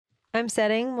I'm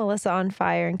setting Melissa on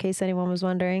fire in case anyone was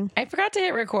wondering. I forgot to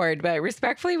hit record, but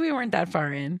respectfully, we weren't that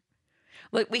far in.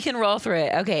 Look, we can roll through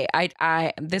it. Okay,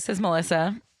 this is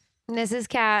Melissa. This is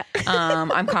Kat.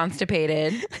 I'm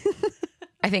constipated.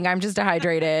 I think I'm just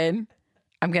dehydrated.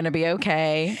 I'm going to be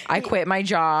okay. I quit my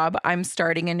job. I'm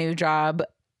starting a new job,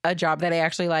 a job that I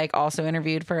actually like. Also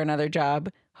interviewed for another job.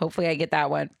 Hopefully I get that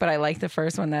one, but I like the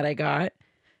first one that I got.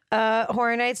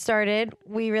 Horror Nights started.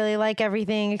 We really like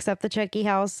everything except the Chucky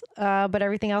house, but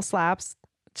everything else slaps.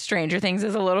 Stranger Things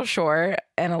is a little short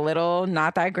and a little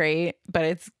not that great,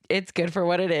 but it's good for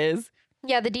what it is.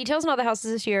 Yeah, the details in all the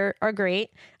houses this year are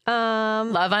great.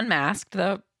 Love Unmasked,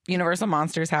 the Universal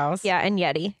Monsters house. Yeah, and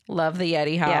Yeti. Love the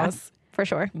Yeti house. Yeah, for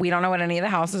sure. We don't know what any of the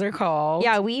houses are called.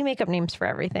 Yeah, we make up names for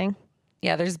everything.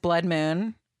 Yeah, there's Blood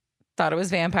Moon. Thought it was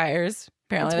vampires.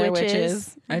 Apparently they're witches.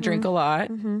 Mm-hmm. I drink a lot.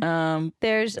 Mm-hmm.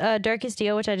 There's Darkest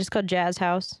Deal, which I just called Jazz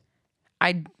House.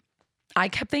 I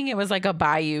kept thinking it was like a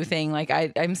bayou thing. Like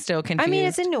I'm still confused. I mean,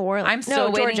 it's in New Orleans. I'm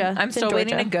still waiting. Georgia. I'm still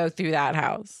waiting to go through that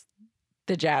house,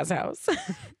 the Jazz house.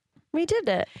 We did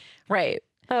it. Right.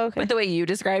 Oh, okay. But the way you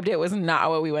described it was not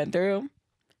what we went through.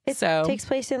 It takes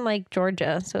place in like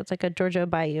Georgia, so it's like a Georgia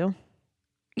bayou.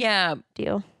 Yeah.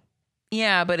 Deal.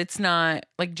 Yeah, but it's not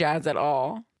like jazz at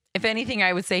all. If anything,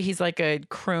 I would say he's like a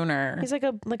crooner. He's like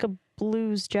a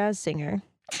blues jazz singer.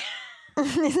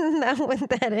 Isn't that what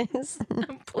that is?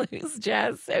 Blues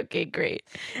jazz. Okay, great.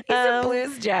 He's a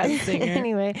blues jazz singer.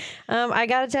 Anyway, I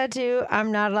got a tattoo.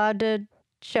 I'm not allowed to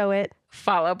show it.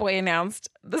 Fall Out Boy announced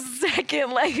the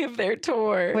second leg of their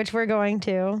tour, which we're going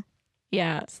to.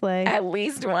 Yeah. Slay. At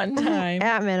least one time.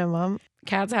 At minimum.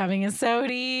 Kat's having a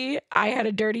sody. I had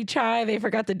a dirty chai. They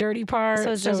forgot the dirty part.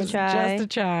 So it's just a chai. Just a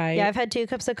chai. Yeah, I've had 2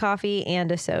 cups of coffee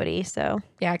and a sody, so.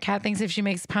 Yeah, Kat thinks if she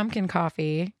makes pumpkin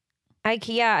coffee. I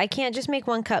can't just make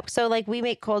 1 cup. So like we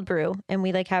make cold brew and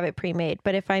we like have it pre-made.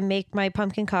 But if I make my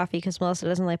pumpkin coffee, because Melissa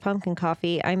doesn't like pumpkin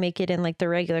coffee, I make it in like the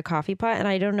regular coffee pot. And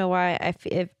I don't know why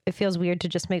it feels weird to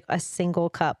just make a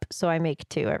single cup. So I make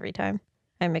 2 every time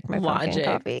I make my pumpkin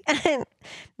coffee.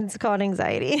 It's called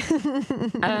anxiety.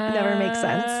 Never makes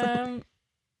sense.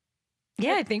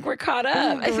 Yeah, I think we're caught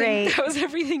up. Great. I think that was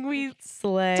everything we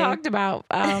talked about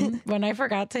when I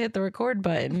forgot to hit the record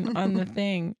button on the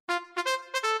thing.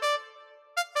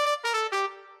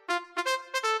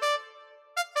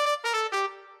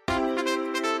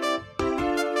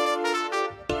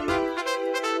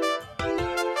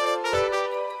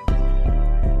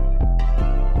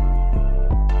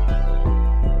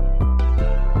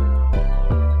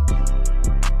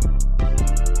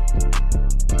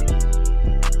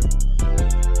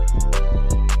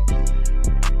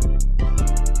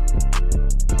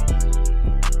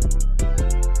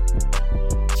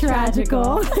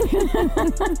 Tragical.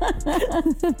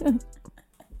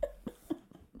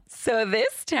 So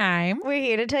this time we're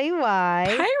here to tell you why.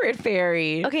 Pirate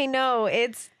Fairy. Okay, no,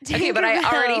 it's Tinkerbell. Okay, but I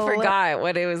already forgot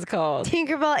what it was called.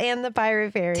 Tinkerbell and the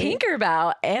Pirate Fairy.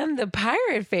 Tinkerbell and the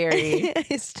Pirate Fairy.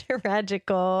 It's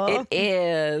tragical. It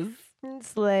is.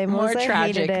 Slay. More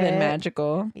tragic than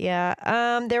magical. Yeah.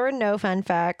 There were no fun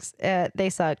facts. They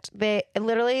sucked. They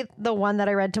literally, the one that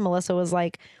I read to Melissa was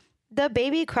like, the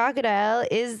baby crocodile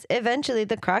is eventually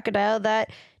the crocodile that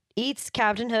eats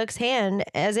Captain Hook's hand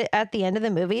as it at the end of the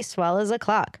movie swallows a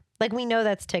clock. Like, we know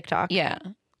that's TikTok. Yeah.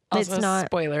 Also, it's not,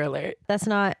 spoiler alert. That's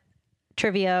not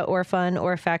trivia or fun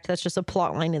or fact. That's just a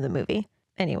plot line in the movie.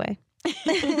 Anyway.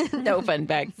 No fun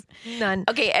facts. None.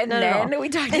 Okay, and then we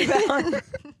talked about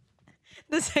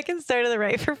the second star to the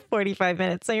right for 45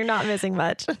 minutes, so you're not missing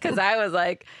much. Because I was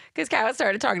like, because Kat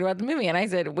started talking about the movie, and I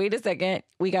said, wait a second,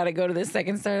 we got to go to the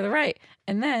second star to the right.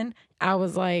 And then I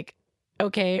was like,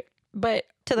 okay, but...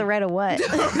 To the right of what?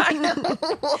 I know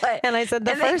what. And I said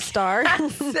the first star. I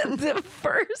said the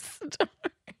first star.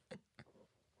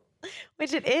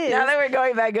 Which it is. Now that we're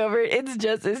going back over it, it's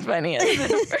just as funny as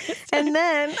the first star. And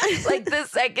then... like the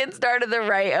second star to the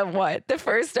right of what? The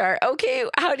first star. Okay,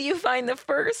 how do you find the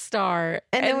first star?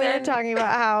 And then we were talking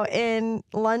about how in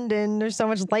London there's so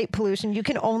much light pollution. You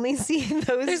can only see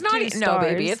those There's two not stars. No,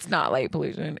 baby, it's not light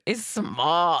pollution. It's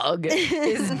smog.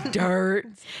 It's dirt.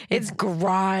 It's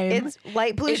grime. It's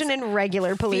light pollution and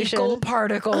regular pollution. Fecal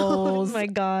particles. Oh my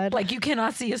God. Like, you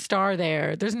cannot see a star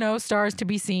there. There's no stars to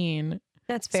be seen.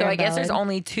 That's fair. So I guess there's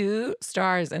only 2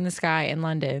 stars in the sky in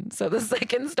London. So the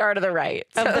second star to the right.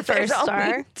 Of so the first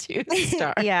star. 2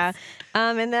 stars. Yeah.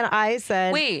 And then I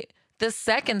said... Wait, the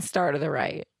second star to the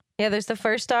right. Yeah, there's the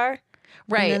first star.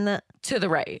 Right. And then to the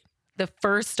right. The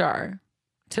first star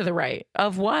to the right.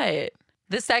 Of what?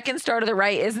 The second star to the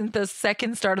right isn't the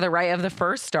second star to the right of the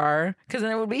first star. Because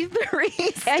then it would be 3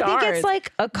 stars. I think it's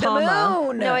like a comma. The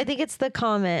moon. No, I think it's the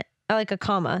comet. like a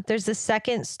comma. There's the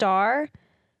second star,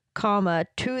 comma,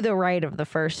 to the right of the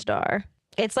first star.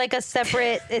 It's like a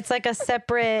separate. It's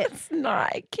It's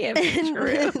not. It can't be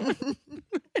true.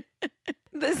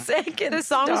 The second The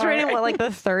song was star. written in what, like the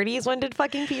 30s? When did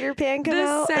fucking Peter Pan come The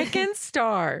out? second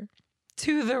star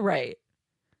to the right.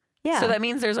 Yeah. So that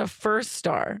means there's a first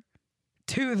star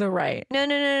to the right.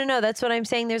 No. That's what I'm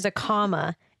saying. There's a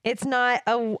comma. It's not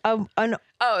an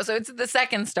Oh, so it's the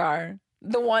second star,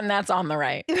 the one that's on the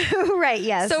right. right.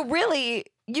 Yes. So really,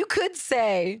 you could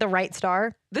say the right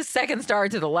star. the second star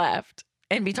to the left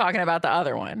and be talking about the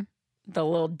other one, the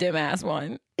little dim ass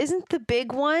one. Isn't the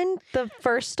big one the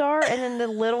first star, and then the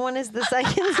little one is the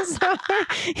second star?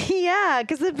 Yeah,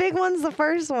 because the big one's the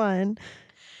first one.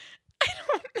 I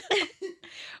don't know.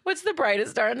 What's the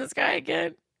brightest star in the sky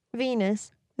again?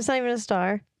 Venus. It's not even a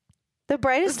star. The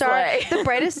brightest The star. sleigh. The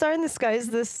brightest star in the sky is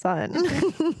the sun.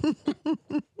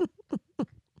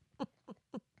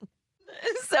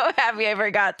 So happy I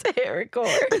forgot to hit record.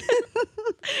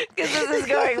 Because this is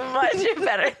going much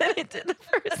better than it did the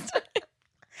first time.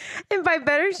 And by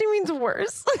better, she means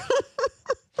worse.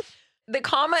 The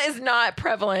comma is not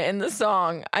prevalent in the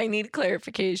song. I need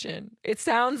clarification. It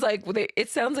sounds like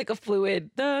a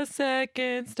fluid. The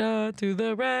second star to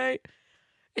the right.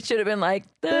 It should have been like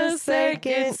the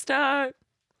second star.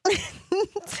 To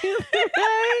the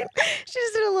right. She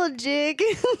just did a little jig.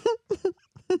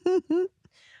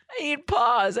 I need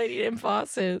pause. I need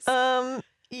emphasis.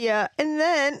 Yeah. And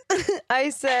then I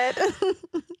said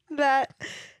that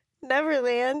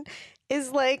Neverland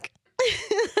is like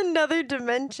another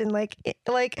dimension. Like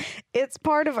it's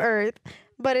part of Earth,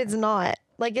 but it's not.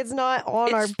 Like it's not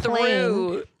on our plane.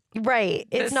 Through Right.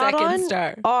 the It's not second on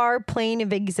star. our plane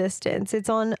of existence. It's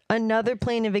on another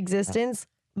plane of existence,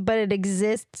 but it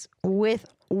exists with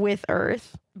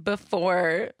Earth.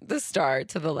 Before the star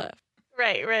to the left.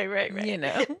 Right. You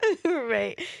know?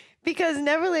 Right. Because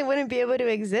Neverland wouldn't be able to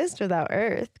exist without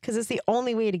Earth, because it's the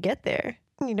only way to get there.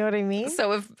 You know what I mean?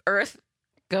 So if Earth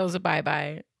goes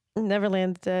bye-bye,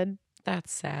 Neverland's dead.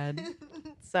 that's sad.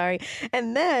 Sorry.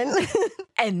 And then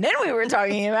And then we were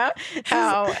talking about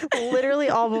how literally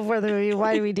all before the movie,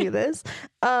 why do we do this?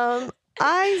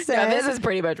 I said this is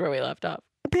pretty much where we left off.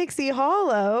 Pixie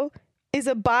Hollow is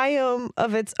a biome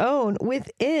of its own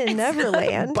within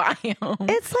Neverland. Biome.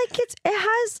 It's like it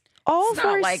has all It's not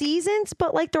four like- seasons,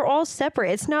 but like they're all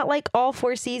separate. It's not like all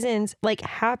four seasons like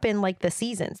happen like the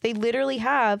seasons. They literally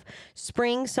have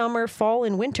spring, summer, fall,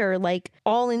 and winter like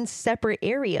all in separate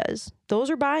areas. Those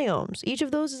are biomes. Each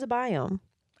of those is a biome.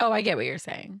 Oh, I get what you're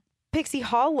saying. Pixie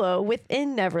Hollow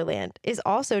within Neverland is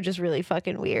also just really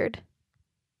fucking weird.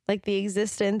 Like the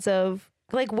existence of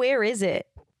like, where is it?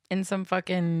 In some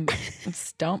fucking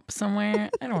stump somewhere.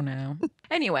 I don't know.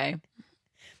 Anyway,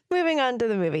 Moving on to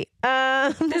the movie.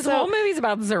 this whole movie's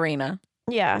about Zarina.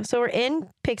 Yeah, so we're in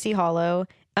Pixie Hollow.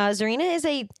 Zarina is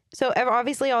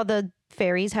obviously all the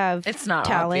fairies have It's not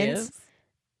talents. obvious.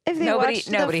 If they watched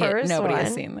Nobody the first has one-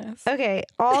 seen this. Okay,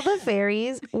 all the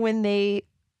fairies when they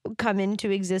come into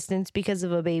existence because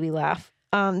of a baby laugh,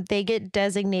 they get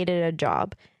designated a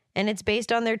job, and it's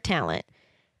based on their talent.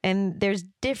 And there's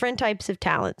different types of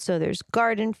talent. So there's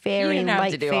garden fairy, didn't have to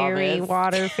light do all fairy, this.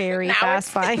 water fairy, Now fast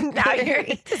it's- flying Now you're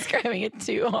fairy. describing it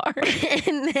too hard.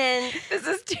 And then This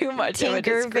is too much of a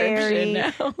Tinker description Fairy.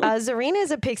 now. Zarina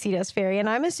is a pixie dust fairy, and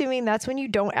I'm assuming that's when you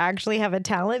don't actually have a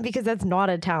talent, because that's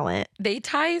not a talent. They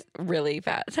tie really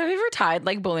fast. Have you ever tied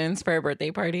like balloons for a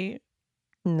birthday party?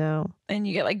 No. And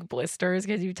you get like blisters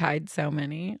because you tied so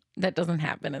many. That doesn't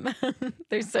happen in them.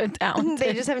 They're so talented.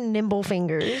 They just have nimble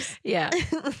fingers. Yeah.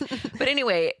 But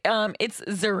anyway, it's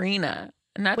Zarina.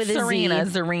 Not With a Serena,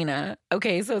 Z. Zarina.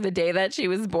 Okay, so the day that she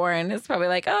was born is probably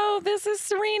like, oh, this is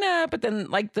Serena. But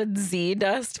then like the Z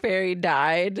dust fairy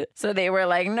died. So they were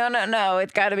like, no,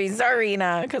 it's got to be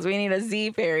Zarina because we need a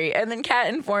Z fairy. And then Kat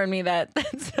informed me that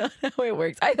that's not how it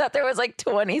works. I thought there was like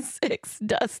 26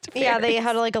 dust fairies. Yeah, they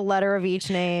had like a letter of each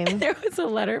name. There was a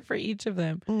letter for each of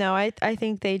them. No, I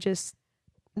think they just,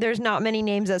 there's not many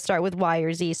names that start with Y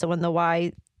or Z. So when the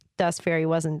Y dust fairy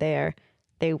wasn't there,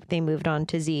 they moved on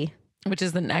to Z. Which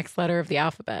is the next letter of the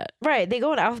alphabet. Right. They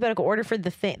go in alphabetical order for the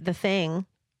thing.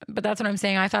 But that's what I'm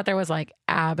saying. I thought there was like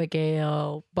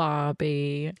Abigail,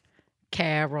 Bobby,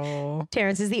 Carol,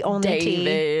 Terrence is the only T.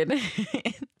 David.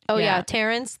 Oh, yeah.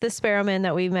 Terrence, the Sparrowman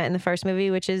that we met in the first movie,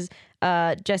 which is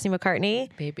Jesse McCartney.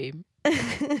 Baby.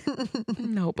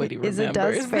 Nobody remembers. Is a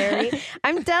dust fairy.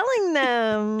 I'm telling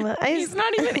them. He's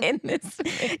not even in this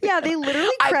movie. Yeah, they literally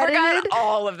I credited. forgot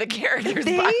all of the characters,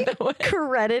 They by the way.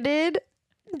 credited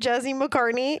Jesse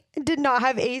McCartney did not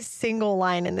have a single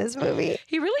line in this movie.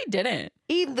 He really didn't.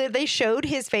 They showed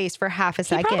his face for half a He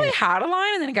second. probably had a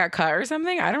line and then it got cut or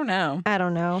something. I don't know. I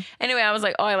don't know. Anyway, I was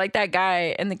like, oh, I like that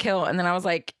guy in The Kill. And then I was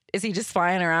like, is he just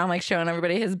flying around like showing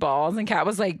everybody his balls? And Kat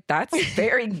was like, that's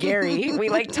very Gary. We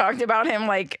like talked about him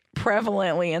like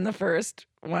prevalently in the first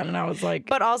one. And I was like,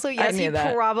 But also, yes, he knew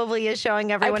that. probably is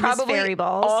showing everyone his fairy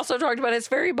balls. also talked about his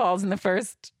fairy balls in the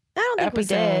first I don't think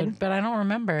episode, we did. but I don't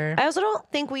remember. I also don't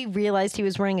think we realized he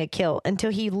was wearing a kilt until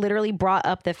he literally brought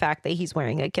up the fact that he's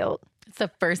wearing a kilt. It's the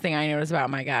first thing I noticed about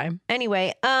my guy.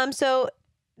 Anyway, so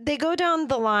they go down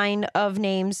the line of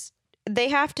names. They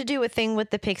have to do a thing with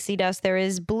the pixie dust. There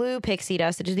is blue pixie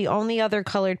dust. It is the only other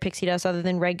colored pixie dust other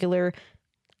than regular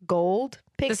gold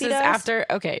pixie This is dust. after,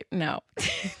 okay, no.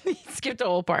 Skipped a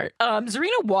whole part.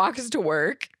 Zarina walks to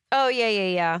work Oh,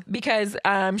 yeah. because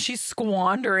she's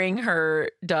squandering her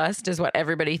dust is what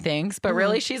everybody thinks. But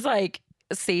really she's like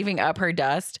saving up her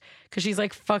dust because she's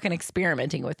like fucking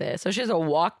experimenting with it. So she has a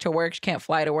walk to work. She can't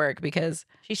fly to work because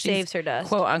She she's, saves her dust.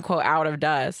 quote unquote out of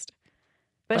dust.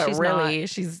 but she's really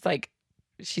she's like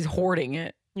she's hoarding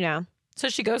it. not. So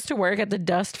she goes to work at the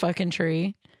dust fucking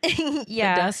tree.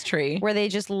 Yeah. The dust tree. Where they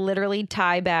just literally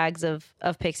tie bags of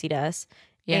pixie dust.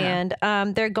 Yeah.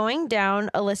 And they're going down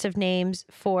a list of names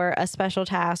for a special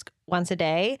task once a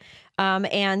day.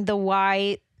 And the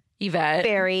Y Yvette.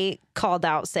 fairy called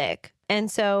out sick. And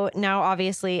so now,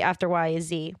 obviously, after Y is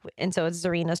Z. And so it's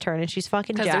Zarina's turn, and she's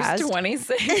fucking Because jazzed. there's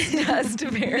 26 dust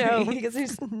fairies. No, because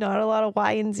there's not a lot of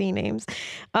Y and Z names.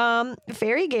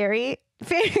 Fairy Gary.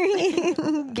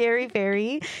 Fairy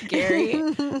Fairy. Gary.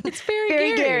 It's Fairy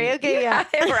Fairy Gary. Okay, yeah.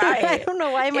 Right. I don't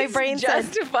know why my It's brain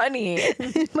just funny.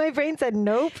 said my brain said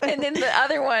nope. And then the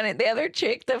other one, the other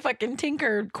chick, the fucking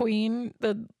Tinker Queen,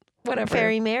 the whatever.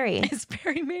 Fairy Mary. Is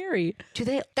Fairy Mary. Do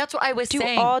they? That's what I was Do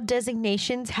saying. all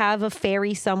designations have a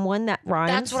fairy someone that rhymes?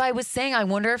 That's what I was saying. I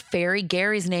wonder if Fairy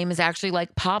Gary's name is actually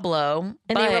like Pablo.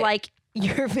 And they were but like,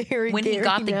 "You're very." when he Gary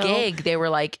got the now." gig, they were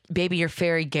like, baby, you're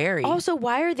Fairy Gary. Also,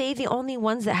 why are they the only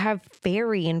ones that have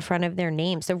fairy in front of their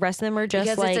names? The rest of them are just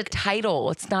because like it's a title.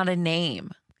 It's not a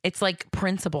name. It's like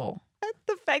principal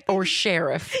the fact that or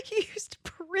sheriff he used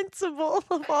principal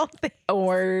of all things.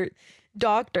 or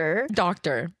Doctor.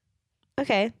 doctor.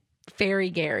 Okay. Fairy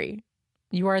Gary.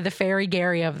 You are the Fairy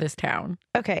Gary of this town.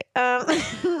 Okay.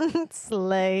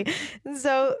 Slay.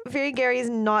 So Fairy Gary is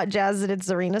not jazzed that it's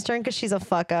Zarina's turn because she's a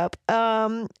fuck up.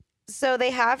 So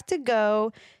they have to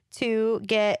go to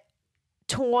get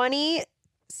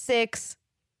 26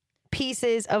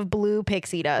 pieces of blue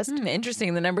pixie dust.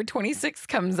 Interesting. The number 26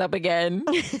 comes up again.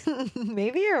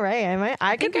 Maybe you're right.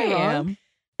 I could think be I wrong. am.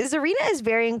 Zarina is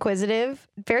very inquisitive.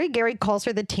 Fairy Gary calls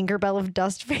her the Tinkerbell of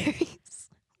dust fairies,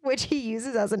 which he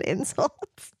uses as an insult.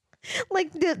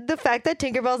 Like the fact that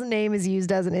Tinkerbell's name is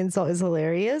used as an insult is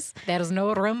hilarious. There's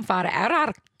no room for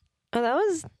error. Oh, that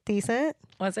was decent.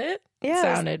 Was it? Yeah, It it was-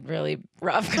 sounded really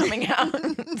rough coming out.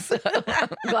 So I'm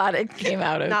glad it came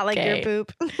out okay. Not like your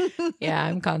poop. Yeah,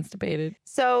 I'm constipated.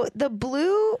 So the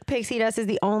blue pixie dust is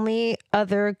the only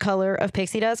other color of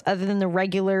pixie dust other than the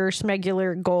regular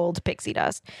smegular gold pixie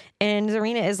dust. And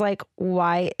Zarina is like,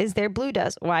 why is there blue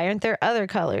dust? Why aren't there other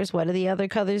colors? What do the other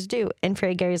colors do? And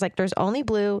Fairy Gary's like, there's only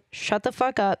blue. Shut the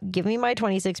fuck up. Give me my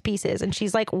 26 pieces. And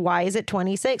she's like, why is it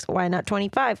 26? Why not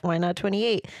 25? Why not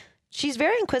 28? She's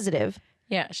very inquisitive.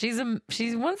 Yeah, she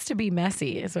wants to be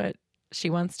messy is what she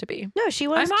wants to be. No, she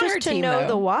wants I'm on her just to team, know though.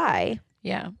 the why.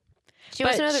 Yeah. She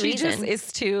wants to know the she reason. just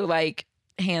is too like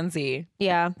handsy.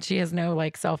 Yeah. She has no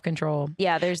like self-control.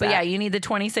 Yeah, there's But that. yeah, you need the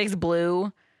 26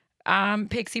 blue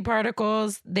pixie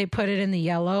particles. They put it in the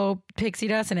yellow pixie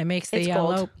dust and it makes the It's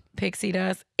yellow gold. pixie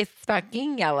dust. It's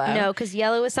fucking yellow. No, because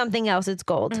yellow is something else. It's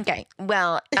gold. Okay.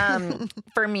 Well,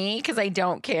 for me, because I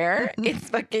don't care, it's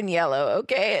fucking yellow.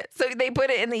 Okay. So they put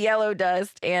it in the yellow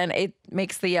dust and it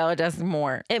makes the yellow dust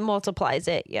more. It multiplies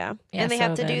it, yeah. Yeah, And they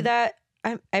have so to do then-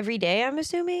 that every day, I'm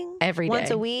assuming? Every Once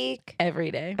day. a week?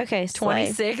 Every day. Okay, slay.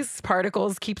 26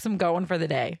 particles keeps them going for the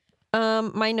day.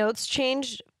 My notes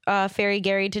changed Fairy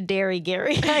Gary to Dairy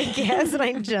Gary, I guess, and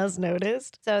I just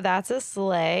noticed. So that's a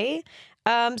slay.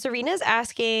 Serena's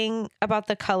asking about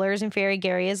the colors, and Fairy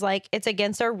Gary is like, it's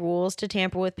against our rules to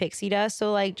tamper with pixie dust,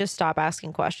 so like just stop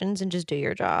asking questions and just do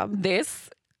your job.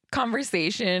 This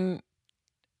conversation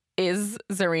is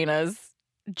Zarina's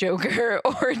Joker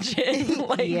origin.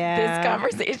 Like Yeah. this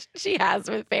conversation she has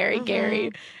with Fairy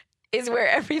Gary is where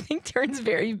everything turns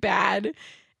very bad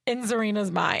in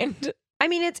Zarina's mind. I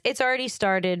mean, it's already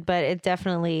started, but it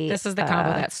definitely This is the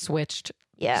combo that switched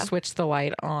the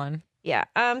light on. Yeah.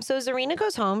 So Zarina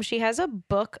goes home. She has a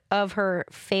book of her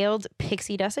failed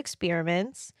pixie dust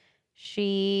experiments.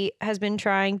 She has been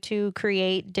trying to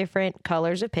create different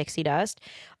colors of pixie dust.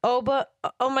 Oh, but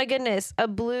oh my goodness, a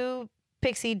blue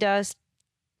pixie dust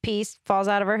piece falls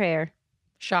out of her hair.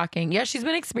 Shocking. Yeah, she's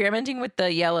been experimenting with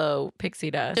the yellow pixie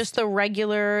dust. Just the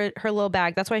regular, her little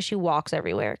bag. That's why she walks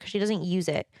everywhere, because she doesn't use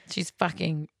it. She's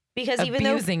fucking Because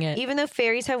abusing it. Even though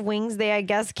fairies have wings, they, I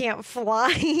guess, can't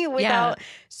fly without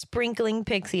sprinkling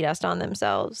pixie dust on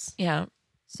themselves. Yeah.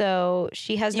 So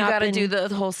she has You not got to been... do the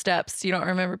whole steps. You don't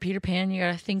remember Peter Pan? You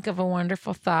got to think of a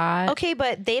wonderful thought. Okay,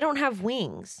 but they don't have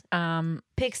wings.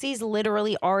 Pixies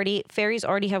fairies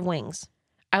already have wings.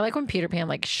 I like when Peter Pan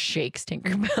like shakes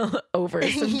Tinkerbell over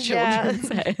some Yeah. children's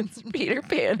heads. Peter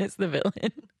Pan is the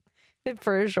villain.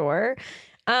 For sure.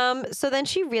 So then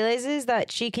she realizes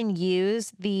that she can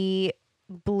use the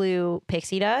blue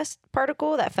pixie dust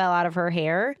particle that fell out of her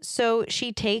hair. So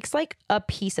she takes like a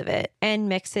piece of it and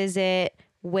mixes it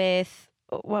with,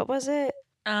 what was it?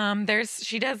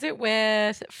 She does it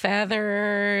with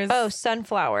feathers. Oh,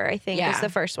 sunflower, I think Yeah. is the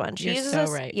first one. She You're uses so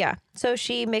right. Yeah. So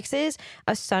she mixes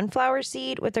a sunflower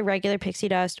seed with the regular pixie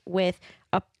dust with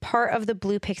a part of the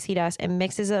blue pixie dust and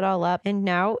mixes it all up. And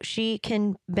now she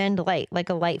can bend light like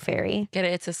a light fairy Get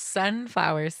it? It's a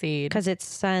sunflower seed. because it's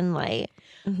sunlight.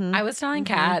 Mhm. I was telling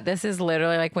Kat, this is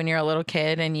literally like when you're a little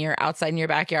kid and you're outside in your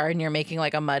backyard and you're making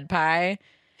like a mud pie.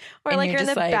 Or and like you're in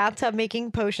the just like- bathtub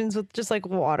making potions with just like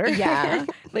water. Yeah.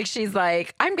 Like she's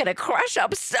like, I'm going to crush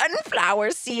up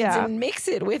sunflower seeds Yeah. and mix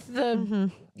it with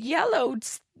the yellow.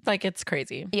 Like it's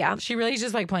crazy. Yeah. She really is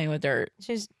just like playing with dirt.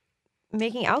 She's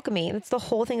making alchemy. That's the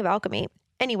whole thing of alchemy.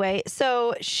 Anyway,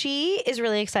 so she is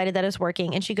really excited that it's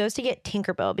working and she goes to get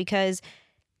Tinkerbell because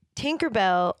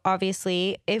Tinkerbell,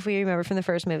 obviously, if we remember from the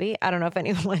first movie, I don't know if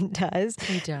anyone does.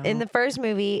 We don't. In the first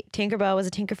movie, Tinkerbell was a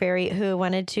Tinker Fairy who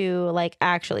wanted to like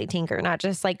actually tinker, not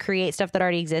just like create stuff that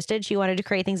already existed. She wanted to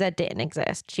create things that didn't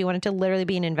exist. She wanted to literally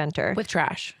be an inventor. With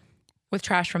trash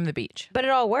from the beach. But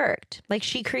it all worked. Like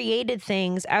she created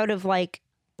things out of like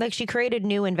she created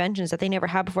new inventions that they never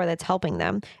had before that's helping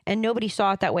them. And nobody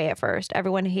saw it that way at first.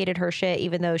 Everyone hated her shit,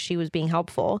 even though she was being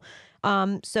helpful.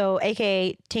 So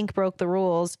AKA Tink broke the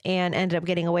rules and ended up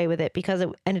getting away with it because it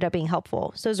ended up being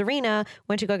helpful. So Zarina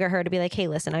went to go get her to be like, hey,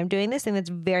 listen, I'm doing this thing that's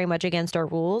very much against our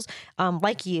rules,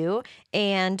 like you.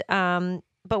 And,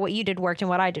 but what you did worked and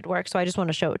what I did worked. So I just want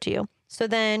to show it to you. So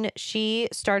then she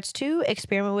starts to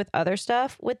experiment with other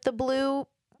stuff with the blue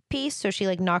piece. So she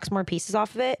like knocks more pieces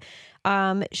off of it.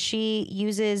 She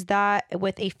uses that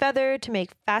with a feather to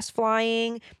make fast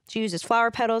flying. She uses flower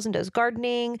petals and does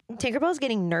gardening. Tinkerbell's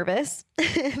getting nervous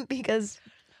because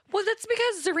Well, that's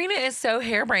because Zarina is so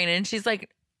harebrained and she's like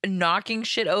knocking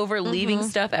shit over, leaving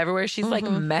stuff everywhere. She's like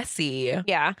messy.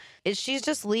 yeah, she's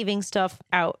just leaving stuff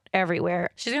out everywhere.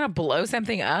 She's gonna blow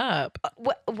something up.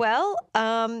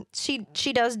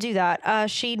 She does do that.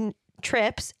 She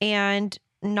trips and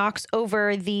knocks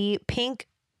over the pink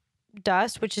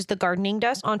dust, which is the gardening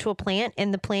dust, onto a plant,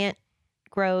 and the plant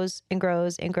grows and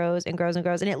grows and grows and grows and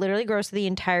grows, and it literally grows to the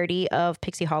entirety of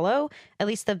Pixie Hollow. At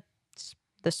least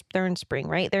they're in spring,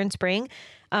 right? They're in spring,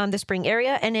 the spring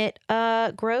area, and it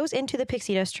grows into the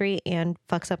pixie dust tree and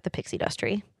fucks up the pixie dust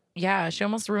tree. Yeah, she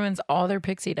almost ruins all their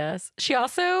pixie dust. She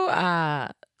also,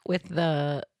 with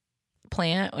the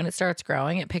plant, when it starts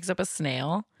growing, it picks up a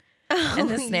snail, and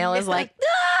the snail is like,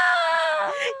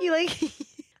 "Ah!" You like.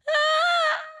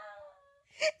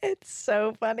 It's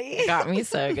so funny. It got me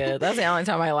so good. That's the only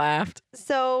time I laughed.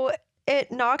 So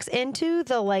it knocks into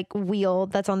the like wheel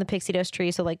that's on the pixie dust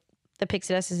tree. So like the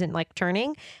pixie dust isn't like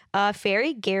turning.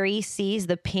 Fairy Gary sees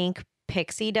the pink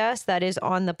pixie dust that is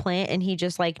on the plant and he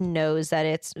just like knows that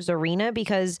it's Zarina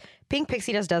because pink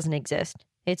pixie dust doesn't exist.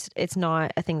 It's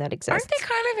not a thing that exists. Aren't they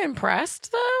kind of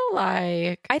impressed though?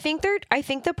 Like, I think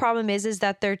the problem is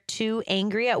that they're too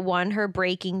angry at one, her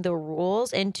breaking the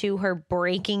rules, and two, her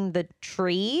breaking the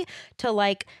tree to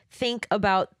like think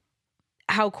about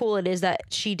how cool it is that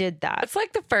she did that. it's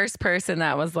like the first person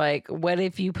that was like, what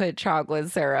if you put chocolate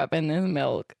syrup in this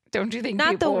milk? Don't you think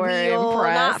Not the people were wheel,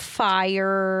 impressed? not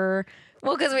fire.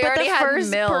 Well, because we But already the had first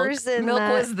milk. person Milk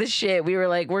that- was the shit. We were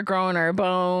like, we're growing our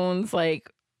bones, like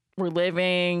we're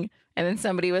living. And then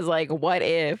somebody was like, what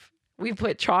if we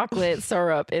put chocolate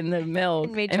syrup in the milk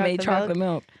And made and made chocolate chocolate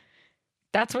milk?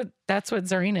 That's what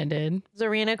Zarina did.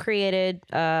 Zarina created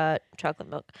chocolate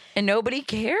milk. And nobody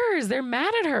cares. They're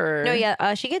mad at her. No,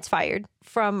 yeah, she gets fired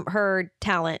from her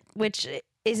talent, which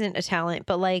isn't a talent,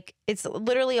 but like it's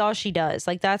literally all she does.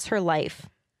 Like that's her life.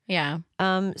 Yeah.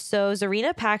 So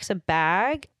Zarina packs a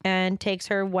bag and takes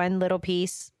her one little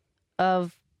piece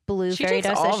of blue She fairy takes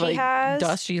dust all that she the has.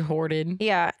 dust she hoarded.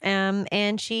 Yeah,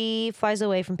 and she flies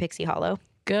away from Pixie Hollow.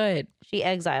 Good. She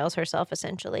exiles herself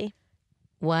essentially.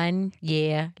 1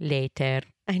 year later.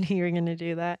 I knew you were going to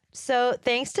do that. So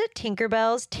thanks to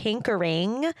Tinkerbell's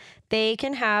tinkering, they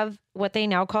can have what they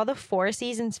now call the Four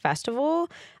Seasons Festival.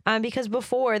 Because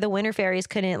before, the winter fairies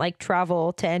couldn't like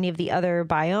travel to any of the other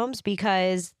biomes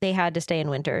because they had to stay in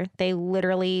winter. They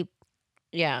literally,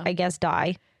 Yeah. I guess,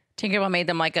 die. Tinkerbell made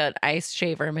them like an ice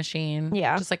shaver machine.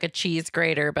 Yeah. Just like a cheese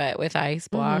grater, but with ice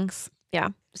blocks. Yeah.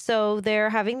 So they're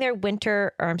having their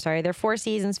their Four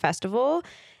Seasons Festival.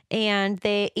 And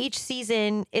each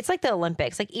season, it's like the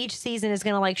Olympics. Like each season is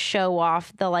going to like show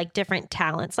off the like different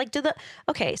talents. Like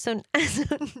so now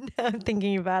I'm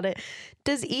thinking about it.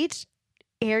 Does each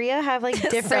area have like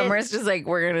different? Summer's just like,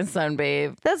 we're going to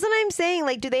sunbathe. That's what I'm saying.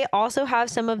 Like, do they also have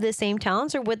some of the same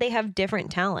talents or would they have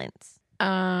different talents?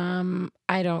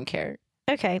 I don't care.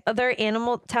 Okay. Are there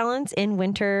animal talents in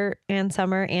winter and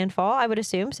summer and fall? I would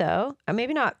assume so.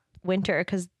 Maybe not winter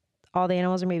because all the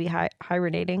animals are maybe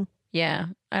hibernating. Yeah,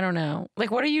 I don't know.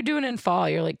 Like, what are you doing in fall?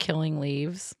 You're like killing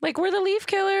leaves. Like, we're the leaf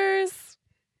killers.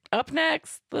 Up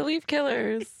next, the leaf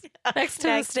killers. Next to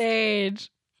the stage,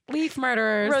 leaf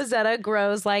murderers. Rosetta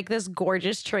grows like this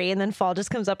gorgeous tree and then fall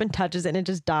just comes up and touches it and it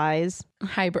just dies.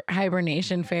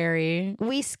 Hibernation fairy.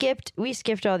 We skipped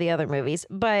all the other movies,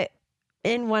 but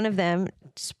in one of them,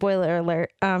 spoiler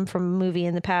alert, from a movie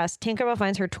in the past, Tinkerbell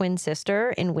finds her twin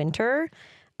sister in winter.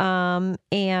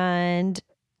 And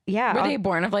yeah. Were they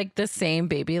born of like the same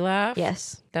baby laugh?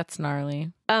 Yes. That's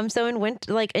gnarly. So in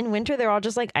winter, they're all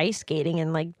just like ice skating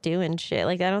and like doing shit.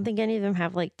 Like I don't think any of them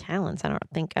have like talents. I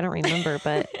don't remember,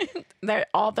 but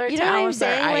all their you know what I'm talents are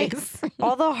saying? ice. Like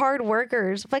all the hard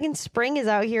workers. Fucking Spring is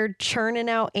out here churning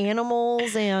out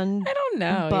animals and I don't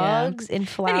know. bugs and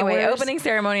flowers. Anyway, opening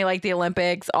ceremony like the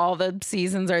Olympics. All the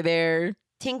seasons are there.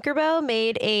 Tinkerbell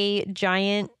made a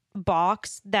giant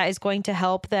box that is going to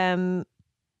help them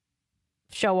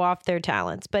show off their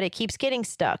talents, but it keeps getting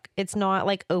stuck. It's not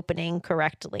like opening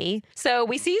correctly. So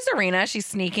we see Zarina. She's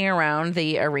sneaking around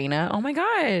the arena. Oh my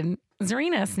God.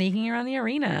 Zarina sneaking around the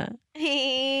arena.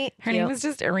 Her name is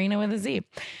just Arena with a Z.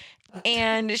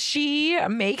 And she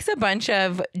makes a bunch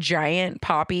of giant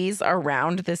poppies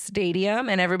around the stadium.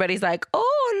 And everybody's like,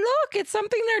 oh, look, it's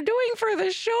something they're doing for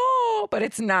the show. But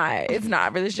it's not. It's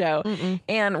not for the show.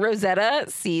 And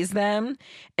Rosetta sees them.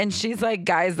 And she's like,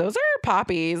 guys, those are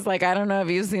poppies. Like, I don't know if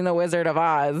you've seen The Wizard of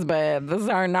Oz, but those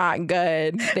are not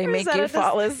good. They make you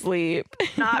fall asleep.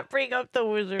 Not bring up The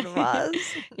Wizard of Oz.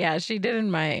 Yeah, she did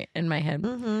in my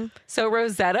head. So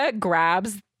Rosetta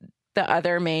grabs the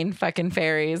other main fucking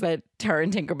fairies that her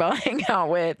and Tinkerbell hang out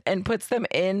with and puts them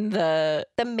in the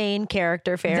main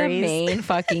character fairies. The main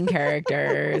fucking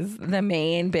characters. The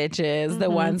main bitches. The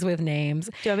ones with names.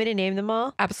 Do you want me to name them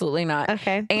all? Absolutely not.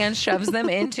 Okay. And shoves them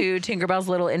into Tinkerbell's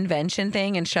little invention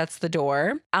thing and shuts the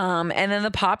door. And then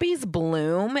the poppies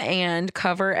bloom and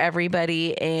cover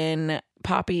everybody in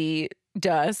poppy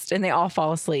dust and they all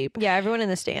fall asleep. Yeah, everyone in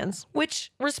the stands.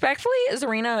 Which, respectfully,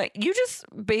 Zarina, you just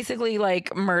basically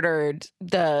like murdered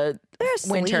the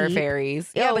winter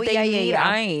fairies. Yeah, but they need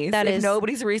ice. If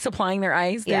nobody's resupplying their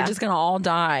ice, they're just gonna all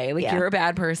die. Like you're a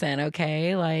bad person,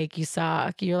 okay? Like you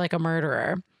suck. You're like a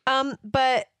murderer.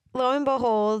 But lo and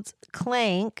behold,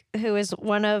 Clank, who is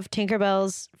one of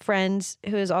Tinkerbell's friends,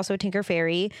 who is also a Tinker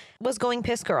Fairy, was going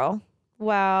piss girl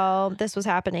while this was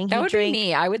happening. That would be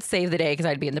me. I would save the day because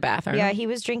I'd be in the bathroom. Yeah, he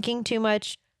was drinking too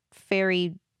much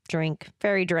fairy drink,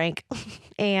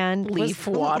 and leaf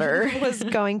water. Was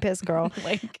going piss girl.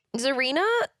 Like Zarina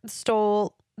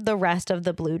stole the rest of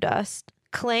the blue dust.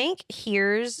 Clank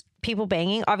hears people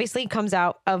banging, obviously comes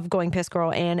out of going piss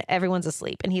girl and everyone's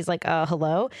asleep. And he's like,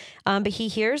 hello. But he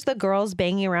hears the girls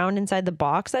banging around inside the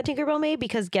box that Tinkerbell made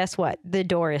because guess what? The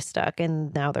door is stuck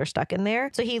and now they're stuck in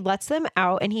there. So he lets them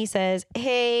out and he says,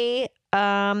 hey,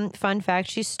 fun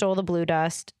fact, she stole the blue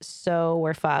dust. So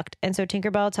we're fucked. And so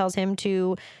Tinkerbell tells him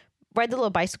to ride the little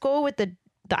bicycle with the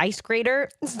ice grater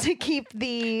to keep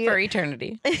the for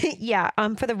eternity. Yeah.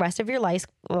 For the rest of your life,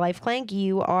 Clank,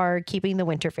 you are keeping the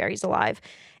winter fairies alive.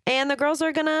 And the girls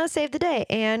are gonna save the day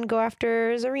and go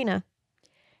after Zarina.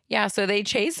 Yeah, so they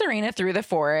chase Zarina through the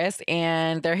forest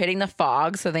and they're hitting the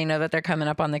fog, so they know that they're coming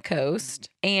up on the coast.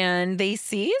 And they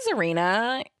see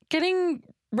Zarina getting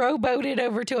rowboated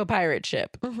over to a pirate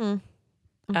ship.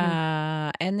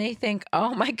 And they think,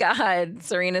 oh my God,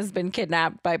 Zarina's been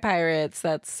kidnapped by pirates.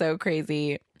 That's so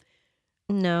crazy.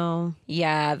 No.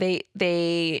 Yeah,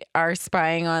 they are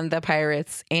spying on the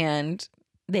pirates and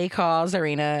they call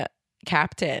Zarina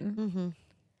captain.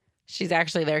 She's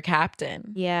actually their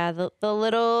captain. Yeah, the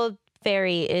little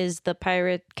fairy is the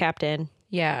pirate captain.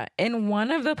 Yeah, and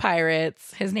one of the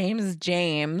pirates, his name is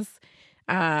James.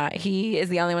 He is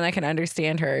the only one that can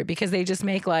understand her because they just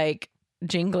make like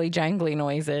jingly jangly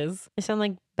noises. They sound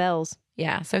like bells.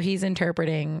 Yeah, so he's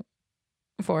interpreting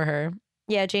for her.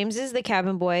 Yeah, James is the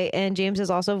cabin boy, and James is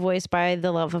also voiced by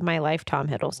the love of my life, Tom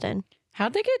Hiddleston.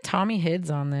 How'd they get Tommy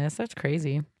Hids on this? That's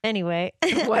crazy. Anyway.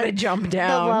 What a jump The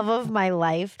down. love of my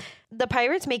life. The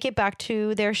pirates make it back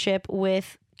to their ship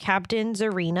with Captain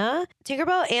Zarina.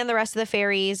 Tinkerbell and the rest of the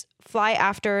fairies fly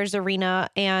after Zarina,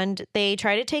 and they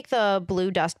try to take the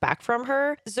blue dust back from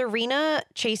her. Zarina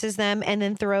chases them and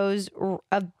then throws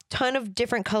a ton of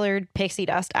different colored pixie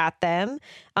dust at them.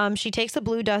 She takes the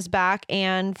blue dust back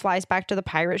and flies back to the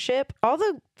pirate ship. All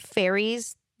the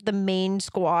fairies, the main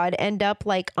squad, end up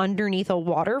like underneath a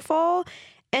waterfall.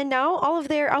 And now all of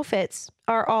their outfits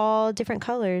are all different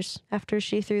colors after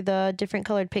she threw the different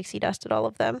colored pixie dust at all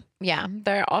of them. Yeah,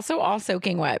 they're also all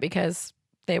soaking wet because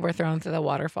they were thrown through the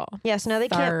waterfall. Yeah, so now they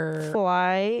can't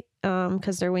fly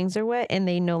because their wings are wet and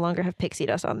they no longer have pixie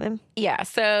dust on them. Yeah,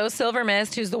 so Silver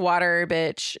Mist, who's the water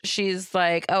bitch, she's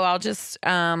like, oh, I'll just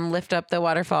lift up the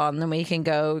waterfall and then we can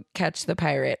go catch the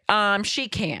pirate. She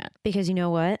can't. Because you know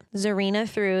what? Zarina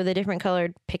threw the different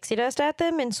colored pixie dust at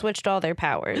them and switched all their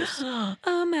powers.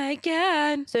 Oh my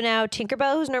God. So now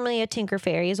Tinkerbell, who's normally a tinker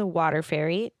fairy, is a water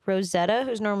fairy. Rosetta,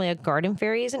 who's normally a garden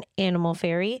fairy, is an animal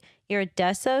fairy.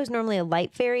 Iridessa, who's normally a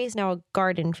light fairy, is now a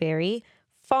garden fairy.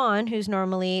 Fawn, who's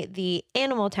normally the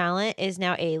animal talent, is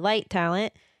now a light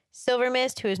talent. Silver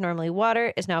Mist, who is normally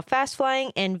water, is now fast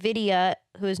flying. And Vidya,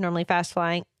 who is normally fast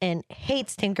flying and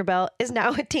hates Tinkerbell, is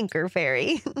now a tinker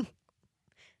fairy.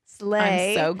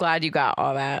 Slay. I'm so glad you got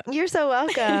all that. You're so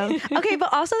welcome. Okay,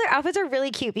 but also their outfits are really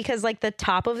cute because like the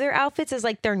top of their outfits is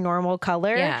like their normal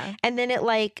color. Yeah. And then it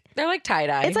like They're like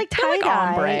tie-dye. it's like They're tie-dye.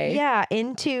 ombre. Yeah,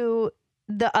 into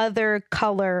the other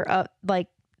color of like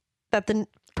that the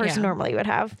person Yeah. normally would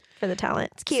have for the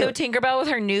talent. It's cute. So Tinkerbell with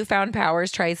her newfound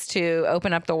powers tries to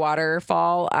open up the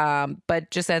waterfall, but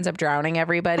just ends up drowning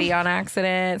everybody on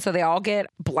accident. So they all get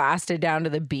blasted down to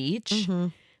the beach. Mm-hmm.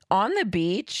 On the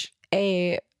beach,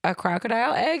 a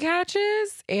crocodile egg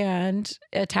hatches and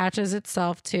attaches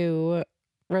itself to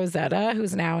Rosetta,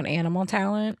 who's now an animal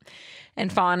talent.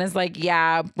 And Fawn is like,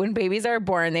 yeah, when babies are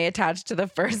born, they attach to the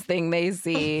first thing they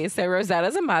see. So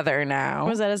Rosetta's a mother now.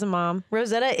 Rosetta's a mom.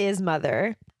 Rosetta is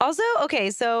mother. Also,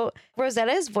 okay, so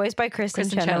Rosetta is voiced by Kristen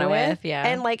Chenoweth. Yeah.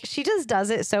 And like she just does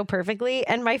it so perfectly.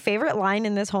 And my favorite line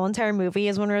in this whole entire movie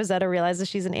is when Rosetta realizes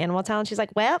she's an animal talent. She's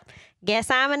like, well,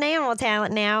 guess I'm an animal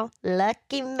talent now.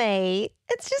 Lucky me.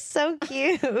 It's just so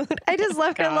cute. I just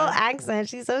love her God. little accent.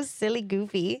 She's so silly,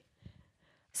 goofy.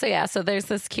 So yeah, so there's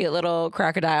this cute little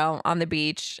crocodile on the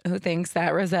beach who thinks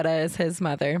that Rosetta is his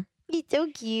mother. He's so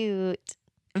cute.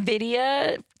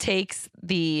 Vidya takes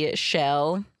the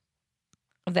shell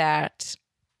that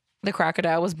the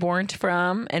crocodile was born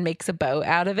from and makes a boat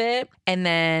out of it. And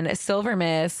then Silver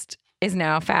Mist is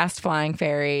now a fast flying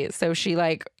fairy. So she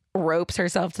like ropes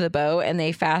herself to the boat and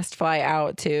they fast fly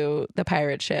out to the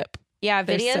pirate ship. Yeah,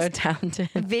 They're Vidya's so talented.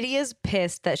 Vidya's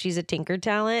pissed that she's a tinker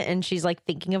talent and she's like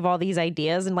thinking of all these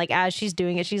ideas. And like as she's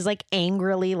doing it, she's like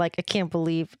angrily like, I can't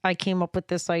believe I came up with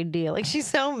this idea. Like she's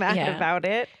so mad Yeah. about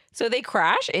it. So they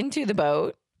crash into the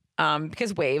boat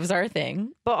because waves are a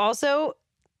thing. But also,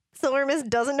 Silver Mist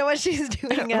doesn't know what she's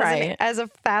doing Right. as a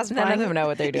fast None flying. of them know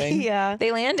what they're doing. Yeah.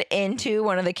 They land into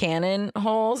one of the cannon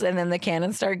holes and then the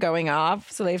cannons start going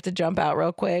off. So they have to jump out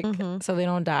real quick so they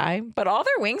don't die. But all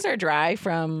their wings are dry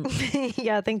from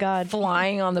Yeah, thank God.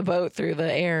 flying on the boat through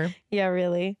the air. Yeah,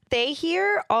 really. They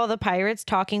hear all the pirates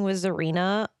talking with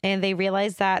Zarina and they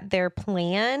realize that their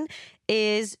plan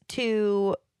is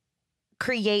to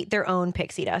create their own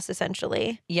pixie dust,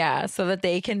 essentially. Yeah, so that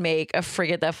they can make a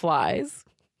frigate that flies.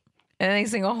 And then they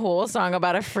sing a whole song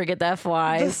about a frigate that The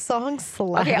flies. song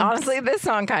slaps. Okay, honestly, this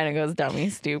song kind of goes dummy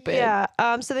stupid. Yeah.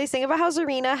 So they sing about how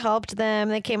Zarina helped them.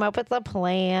 They came up with the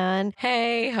plan.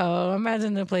 Hey ho,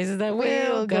 imagine the places that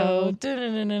we'll We'll go. go.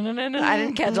 I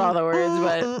didn't catch all the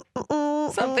words,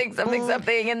 but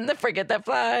something in the frigate that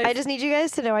flies. I just need you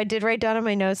guys to know I did write down in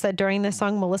my notes that during this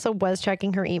song, Melissa was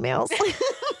checking her emails.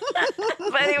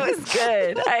 But it was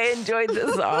good. I enjoyed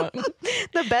the song.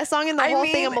 The best song in the whole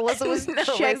thing, and Melissa was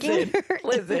checking her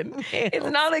Listen, emails. it's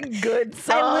not a good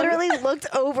song. I literally looked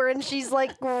over and she's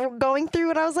like going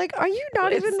through, and I was like, "Are you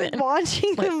not even Listen.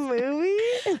 watching the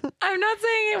movie?" I'm not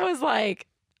saying it was like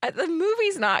the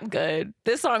movie's not good.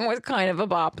 This song was kind of a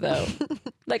bop though.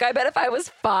 Like I bet if I was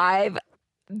 5,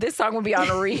 this song would be on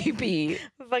repeat.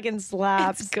 Fucking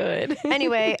slaps. It's good.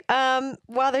 Anyway,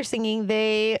 while they're singing,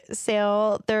 they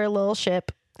sail their little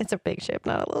ship. It's a big ship,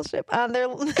 not a little ship. Their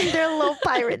little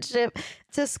pirate ship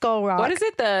to Skull Rock. What is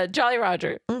it? The Jolly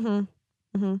Roger.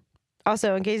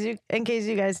 Also, in case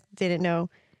you guys didn't know,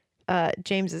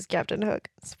 James is Captain Hook.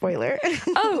 Spoiler.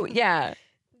 Oh, yeah.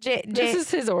 This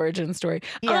is his origin story.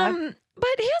 Yeah. But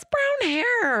he has brown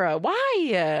hair.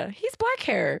 Why? He's black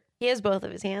hair. He has both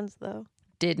of his hands, though.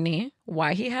 Didn't he?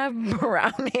 Why he have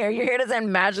brown hair? Your hair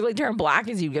doesn't magically turn black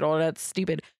as you get older. That's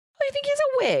stupid. Oh, you think he's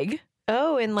a wig?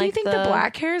 Oh, and like do you think the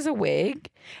black hair is a wig?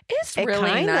 It's It really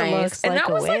kinda nice. looks And like that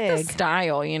a was like the wig.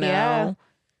 style, you know? Yeah.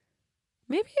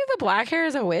 Maybe the black hair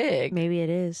is a wig. Maybe it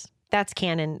is. That's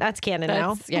canon. That's canon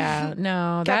now. Yeah,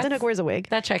 no. Captain Hook wears a wig.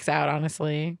 That checks out,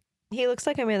 honestly. He looks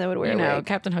like a man that would wear You a know, wig.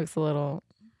 Captain Hook's a little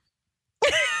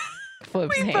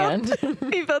flips We hand.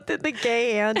 We both did the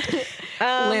gay hand.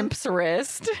 Limps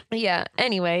wrist. Yeah.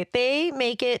 Anyway, they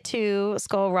make it to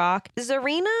Skull Rock.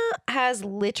 Zarina has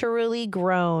literally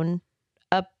grown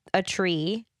a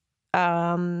tree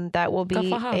that will be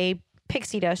Guffaha. a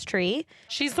pixie dust tree.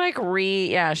 She's like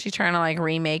she's trying to like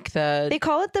remake the They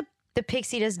call it the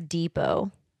Pixie Dust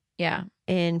Depot yeah.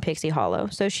 in Pixie Hollow.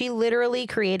 So she literally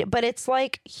created, but it's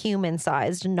like human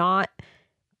sized, not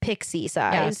pixie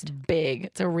Yeah, it's sized. big.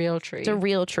 It's a real tree. It's a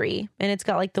real tree, and it's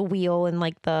got like the wheel and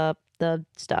like the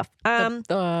stuff.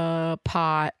 The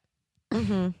pot,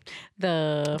 Mhm.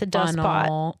 the dust pot.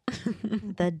 funnel.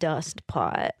 The dust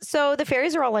pot. So the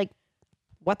fairies are all like,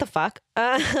 what the fuck?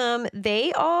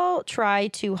 They all try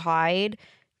to hide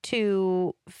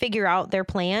to figure out their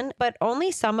plan, but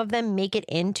only some of them make it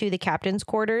into the captain's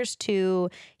quarters to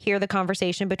hear the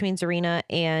conversation between Zarina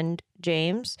and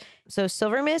James. So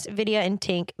Silver Mist, Vidya, and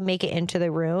Tink make it into the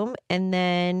room, and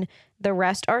then the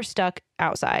rest are stuck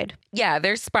outside. Yeah,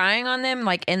 they're spying on them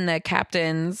like in the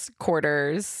captain's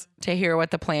quarters to hear what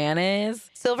the plan is.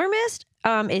 Silver Mist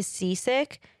is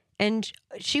seasick, and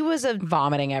she was a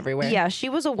Vomiting everywhere. yeah, she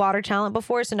was a water talent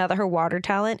before, so now that her water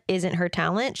talent isn't her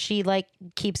talent, she like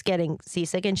keeps getting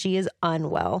seasick and she is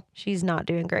unwell. She's not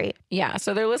doing great. Yeah,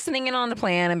 so they're listening in on the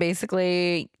plan, and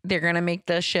basically they're gonna make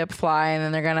the ship fly, and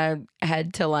then they're gonna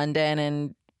head to London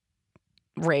and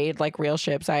raid like real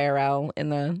ships IRL in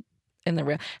the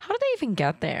real. How did they even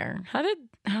get there? How did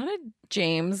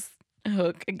James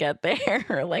Hook get there?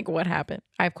 Or like what happened?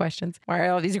 I have questions. Why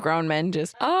are all these grown men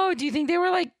just? Oh, do you think they were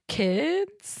like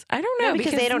kids? I don't know No,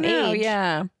 because they don't age.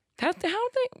 Yeah, how they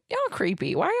y'all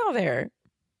creepy? Why are y'all there?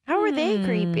 How are they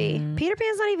creepy? Hmm. Peter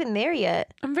Pan's not even there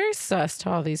yet. I'm very sus to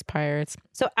all these pirates.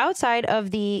 So outside of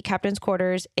the captain's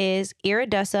quarters is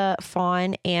Iridessa,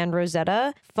 Fawn, and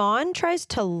Rosetta. Fawn tries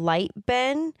to light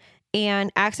Ben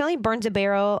and accidentally burns a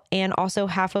barrel and also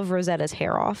half of Rosetta's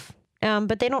hair off.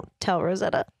 But they don't tell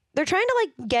Rosetta. They're trying to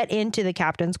like get into the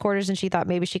captain's quarters, and she thought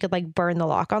maybe she could like burn the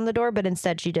lock on the door, but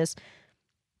instead she just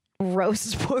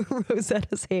roasts poor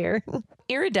Rosetta's hair.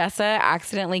 Iridessa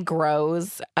accidentally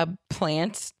grows a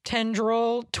plant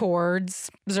tendril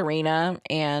towards Zarina,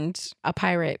 and a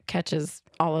pirate catches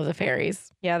all of the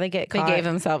fairies. Yeah, they get They caught. gave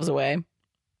themselves away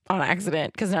on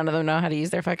accident because none of them know how to use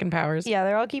their fucking powers. Yeah,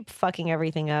 they all keep fucking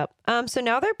everything up. So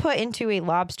now they're put into a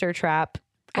lobster trap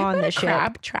I on put the a ship.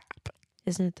 crab trap.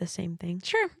 Isn't it the same thing?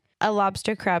 Sure. A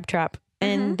lobster crab trap.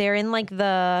 And they're in like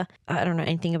the I don't know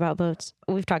anything about boats.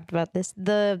 We've talked about this.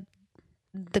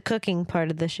 The cooking part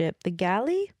of the ship. The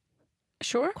galley?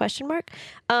 Sure. Question mark.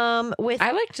 With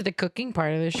I liked the cooking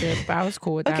part of the ship. I was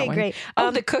cool with that okay, one. great.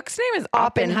 Oh, the cook's name is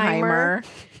Oppenheimer.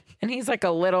 And he's like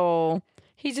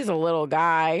he's just a little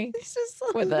guy He's just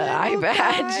a with an little eye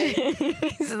guy.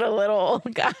 badge. He's a little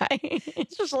guy.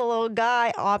 It's just a little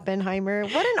guy, Oppenheimer.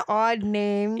 What an odd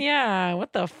name. Yeah,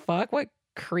 what the fuck? What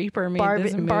creeper made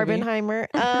this movie? Barbenheimer.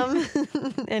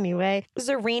 Anyway,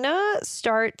 Zarina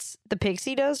starts the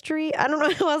pixie dust tree. I don't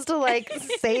know how else to like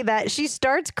say that. She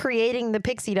starts creating the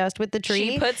pixie dust with the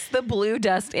tree. She puts the blue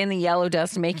dust in the yellow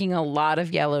dust, making a lot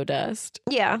of yellow dust.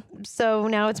 Yeah. So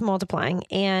now it's multiplying,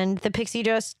 and the pixie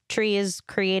dust tree is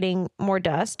creating more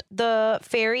dust. The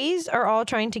fairies are all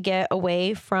trying to get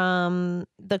away from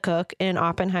the cook and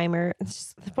Oppenheimer. It's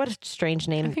just, what a strange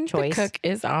name I think choice. the cook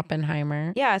is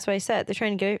Oppenheimer. Yeah, that's what I said. They're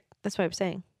trying to get. That's what I'm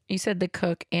saying. You said the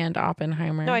cook and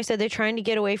Oppenheimer. No, I said they're trying to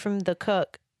get away from the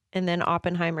cook, and then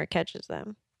Oppenheimer catches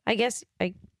them. I guess.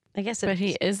 I guess. But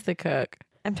he is the cook.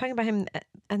 I'm talking about him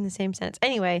in the same sense.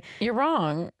 Anyway, You're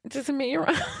wrong. It doesn't mean you're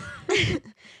wrong.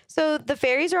 so the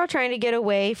fairies are all trying to get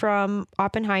away from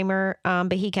Oppenheimer,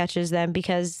 but he catches them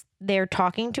because they're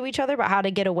talking to each other about how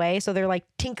to get away. So they're like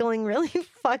tinkling really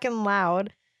fucking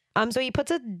loud. So he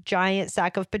puts a giant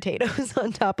sack of potatoes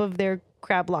on top of their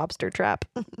crab lobster trap.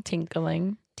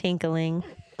 Tinkling. Tinkling.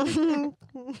 I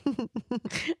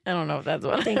don't know if that's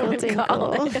what Tinkle, I would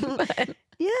call tinkle. it. But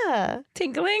Yeah.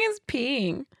 tinkling is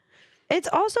peeing. It's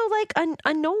also like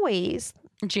a noise.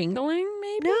 Jingling,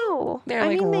 maybe? No. They're I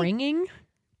like mean, ringing.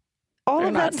 All They're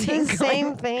of not that's the tinkling.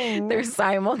 same thing. They're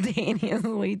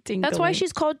simultaneously tinkling. That's why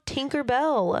she's called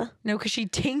Tinkerbell. No, because she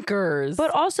tinkers.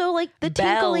 But also like the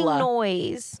Bell. tinkling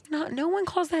noise. no one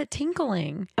calls that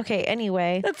tinkling. Okay,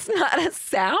 anyway. That's not a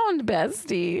sound,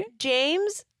 bestie.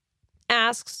 James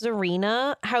asks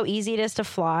Zarina how easy it is to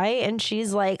fly, and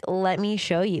she's like, let me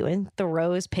show you, and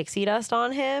throws pixie dust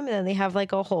on him. And then they have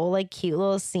like a whole like cute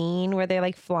little scene where they're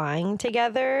like flying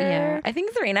together. Yeah. I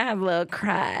think Serena has a little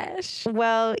crush.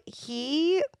 Well,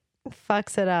 he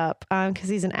fucks it up because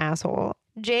he's an asshole.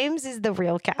 James is the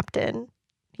real captain.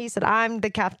 He said, I'm the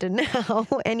captain now.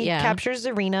 And he captures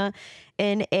Zarina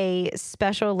in a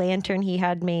special lantern he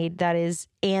had made that is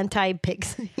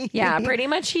anti-pixie. Yeah, pretty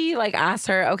much he like asks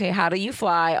her, okay, how do you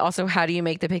fly? Also, how do you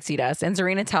make the pixie dust? And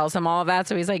Zarina tells him all of that.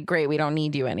 So he's like, great, we don't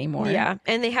need you anymore. Yeah.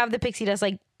 And they have the pixie dust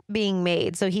like being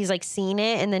made. So he's like seen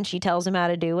it and then she tells him how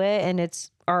to do it and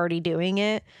it's already doing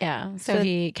it. Yeah. So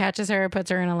he catches her, puts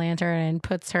her in a lantern and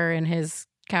puts her in his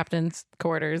captain's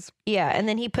quarters. Yeah, and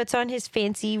then he puts on his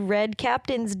fancy red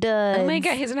captain's duds. Oh my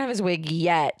God, he doesn't have his wig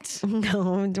yet.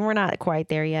 No, we're not quite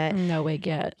there yet. No wig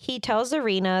yet. He tells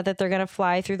Zarina that they're going to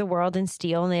fly through the world and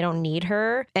steal and they don't need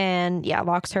her. And yeah,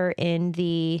 locks her in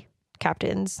the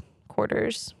captain's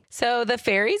quarters. So the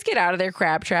fairies get out of their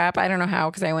crab trap. I don't know how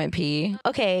because I went pee.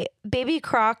 Okay, Baby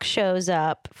Croc shows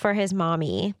up for his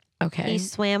mommy. Okay. He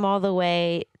swam all the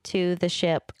way to the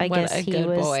ship. I what guess a he good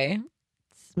was boy.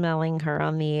 smelling her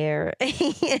on the air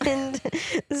and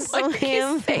Like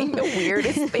he's saying the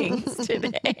weirdest things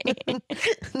today.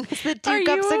 The Are 2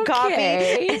 cups you of okay?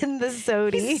 coffee and the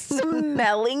sody. He's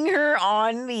smelling her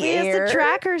on the He air. has to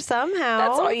track her somehow.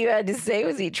 That's all you had to say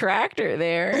was he tracked her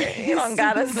there. You don't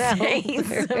gotta say he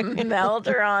smelled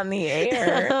her on the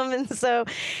air. And so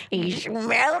He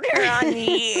smelled her on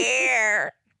the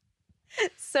air.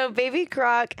 Baby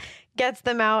Croc gets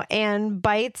them out and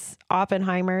bites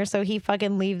Oppenheimer, so he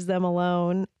fucking leaves them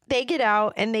alone. They get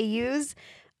out and they use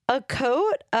a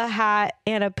coat, a hat,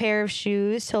 and a pair of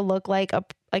shoes to look like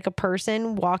a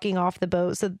person walking off the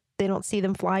boat so they don't see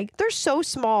them flying. They're so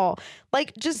small.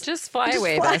 Like just fly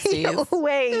away, fly besties.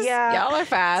 away. Yeah. Y'all are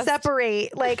fast.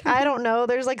 Separate. Like, I don't know.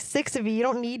 There's like 6 of you. You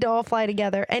don't need to all fly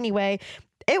together. Anyway,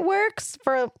 it works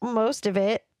for most of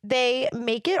it. They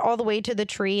make it all the way to the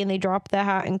tree and they drop the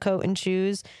hat and coat and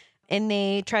shoes and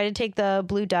they try to take the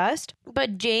blue dust.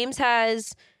 But James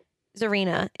has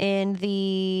Zarina in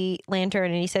the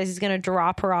lantern and he says he's going to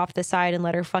drop her off the side and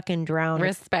let her fucking drown.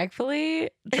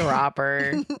 Respectfully, drop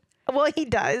her. Well, he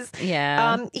does.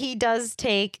 Yeah. He does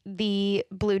take the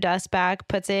blue dust back,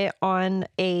 puts it on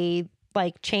a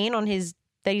like chain on his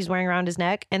that he's wearing around his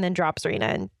neck, and then drops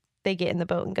Zarina and they get in the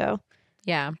boat and go.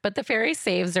 Yeah. But the fairy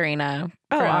saves Zarina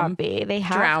Oh, from obvi. They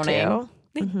have drowning. to.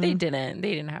 They didn't.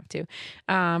 They didn't have to.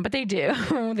 But they do.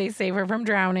 They save her from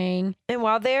drowning. And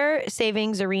while they're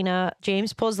saving Zarina,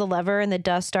 James pulls the lever and the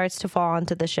dust starts to fall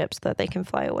onto the ship so that they can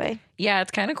fly away. Yeah,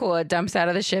 it's kind of cool. It dumps out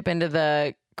of the ship into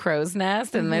the crow's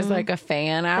nest and there's like a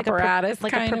fan apparatus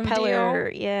like kind a propeller.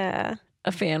 of deal. Yeah.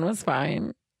 A fan was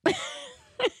fine.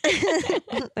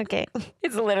 Okay.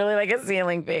 It's literally like a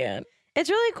ceiling fan. It's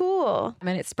really cool. And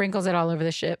then it sprinkles it all over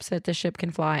the ship so that the ship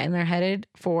can fly. And they're headed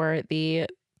for the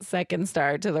second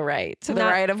star to the right. To the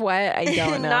right of what? I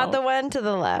don't know. Not the one to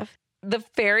the left. The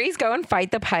fairies go and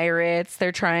fight the pirates.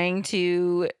 They're trying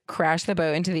to crash the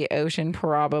boat into the ocean,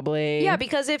 probably. Yeah,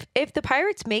 because if the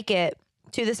pirates make it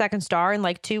to the second star and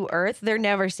like to Earth, they're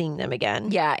never seeing them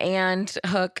again. Yeah, and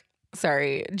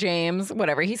James,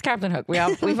 whatever. He's Captain Hook.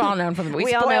 We've all known from the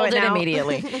We all know spoiled it it now.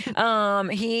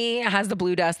 immediately. He has the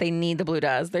blue dust. They need the blue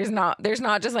dust. There's not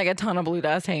just like a ton of blue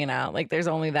dust hanging out. Like there's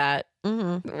only that.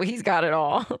 Mm-hmm. He's got it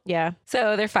all. Yeah.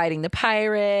 So they're fighting the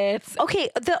pirates.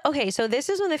 Okay. So this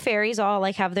is when the fairies all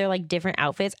like have their like different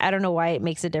outfits. I don't know why it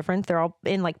makes a difference. They're all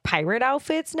in like pirate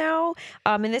outfits now.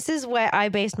 And this is what I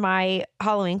based my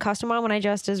Halloween costume on when I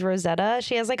dressed as Rosetta.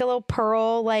 She has like a little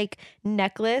pearl like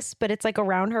necklace, but it's like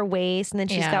around her waist, and then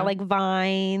she's got like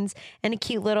vines and a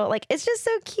cute little like. It's just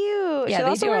so cute. Yeah, she's they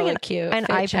also do all wearing look cute. an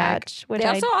Fit eye check. patch. Which They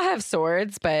also all have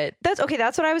swords, but that's okay.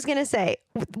 That's what I was gonna say.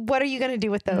 What are you gonna do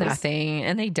with those? nothing.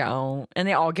 And they don't. And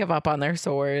they all give up on their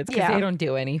swords because Yeah. they don't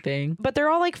do anything. But they're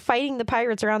all like fighting the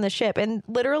pirates around the ship. And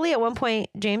literally at one point,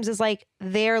 James is like,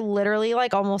 they're literally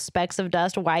like almost specks of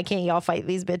dust. Why can't y'all fight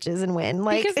these bitches and win?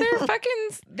 Like, Because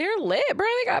they're lit, bro.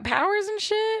 They got powers and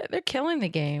shit. They're killing the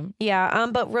game. yeah.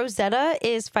 But Rosetta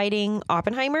is fighting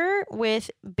Oppenheimer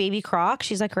with Baby Croc.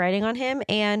 She's like riding on him.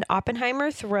 And Oppenheimer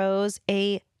throws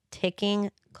a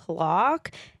ticking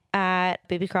clock at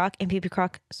Baby Croc, and Baby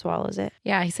Croc swallows it.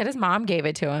 Yeah, he said his mom gave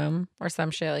it to him or some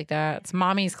shit like that. It's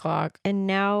mommy's clock. And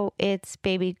now it's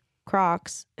Baby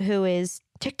Croc's, who is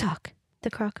TikTok, the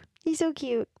Croc. He's so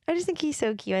cute. I just think he's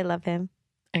so cute. I love him.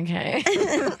 Okay.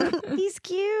 He's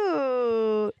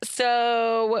cute.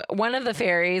 So one of the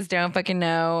fairies, don't fucking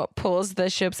know, pulls the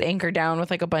ship's anchor down with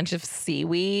like a bunch of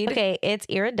seaweed. Okay, it's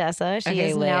Iridessa. She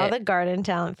is now the garden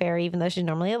talent fairy, even though she's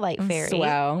normally a light fairy.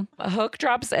 Swell. Hook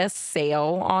drops a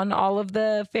sail on all of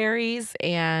the fairies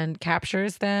and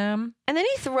captures them. And then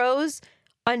he throws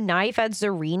a knife at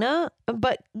Zarina,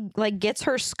 but like gets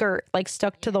her skirt like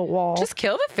stuck to the wall. Just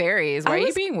kill the fairies. Why are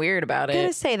you being weird about I'm gonna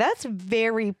it? say that's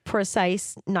very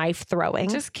precise knife throwing.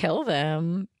 Just kill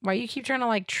them. Why you keep trying to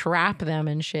like trap them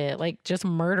and shit? Like just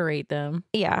murderate them.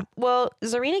 Yeah. Well,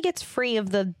 Zarina gets free of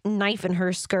the knife in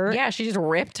her skirt. Yeah, she just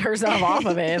ripped herself off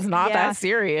of it. It's not that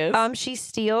serious. She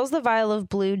steals the vial of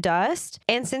blue dust,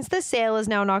 and since the sail is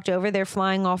now knocked over, they're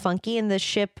flying all funky, and the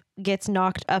ship gets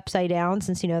knocked upside down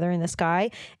since they're in the sky,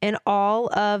 and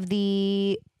all of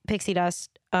the pixie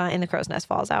dust in the crow's nest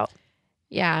falls out.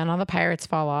 Yeah, and all the pirates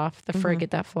fall off. The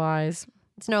frigate that flies.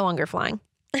 It's no longer flying.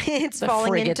 It's The falling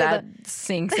frigate into that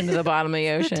sinks into the bottom of the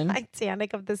ocean. the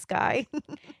Titanic of the sky.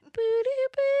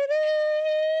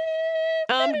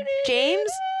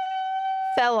 James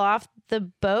fell off the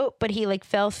boat, but he like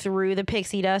fell through the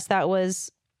pixie dust that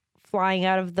was flying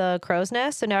out of the crow's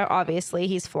nest. So now obviously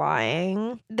he's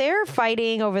flying. They're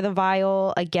fighting over the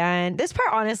vial again. This part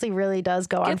honestly really does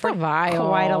go on for quite a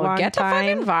long time. Get the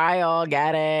fucking vial.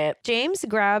 Get it. James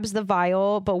grabs the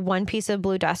vial, but one piece of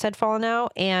blue dust had fallen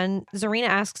out, and Zarina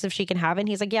asks if she can have it. And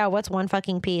he's like, yeah, what's one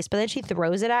fucking piece? But then she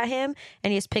throws it at him,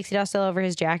 and he has pixie dust all over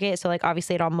his jacket. So like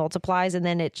obviously it all multiplies, and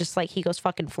then it just like he goes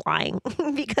fucking flying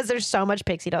because there's so much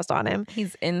pixie dust on him.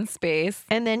 He's in space.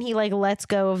 And then he like lets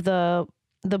go of the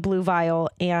blue vial,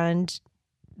 and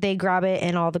they grab it,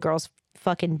 and all the girls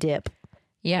fucking dip.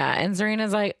 Yeah, and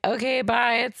Zarina's like, okay,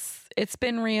 bye. It's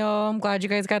been real. I'm glad you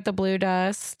guys got the blue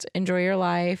dust. Enjoy your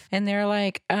life. And they're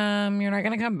like, you're not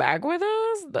gonna come back with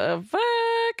us? The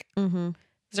fuck? Mm-hmm.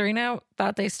 Zarina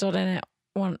thought they still didn't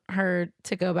want her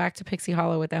to go back to Pixie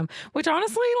Hollow with them, which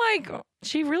honestly, like,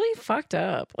 she really fucked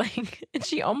up. Like,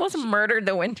 she almost murdered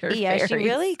the winter fairies. She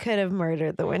really could have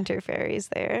murdered the winter fairies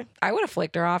there. I would have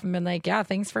flicked her off and been like, yeah,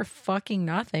 thanks for fucking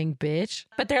nothing, bitch.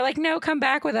 But they're like, no, come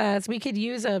back with us. We could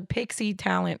use a pixie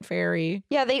talent fairy.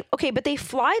 Yeah, but they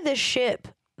fly the ship,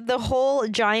 the whole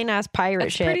giant ass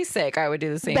pirate ship. Pretty sick. I would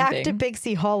do the same back thing. to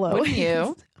Pixie Hollow. Wouldn't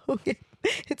you?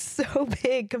 It's so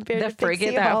big compared to the frigate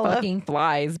Pixie that Hollow. fucking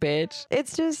flies, bitch.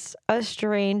 It's just a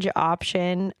strange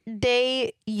option.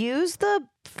 They use the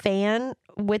fan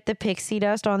with the pixie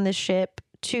dust on the ship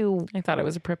to I thought it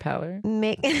was a propeller.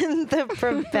 make the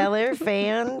propeller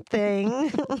fan thing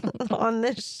on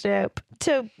the ship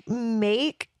to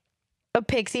make a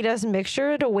pixie dust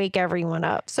mixture to wake everyone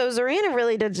up. So Zarina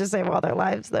really did just save all their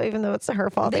lives, though, even though it's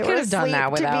her fault. They were could have done asleep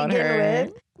that without to begin her.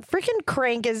 with. Freaking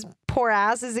Crank, his poor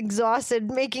ass is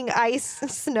exhausted making ice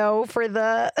snow for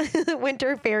the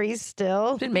winter fairies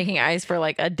still. Been making ice for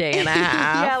like a day and a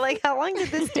half. Yeah, like how long did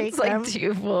this take It's them? like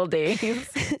 2 full days.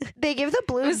 They give the It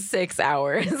blue was 6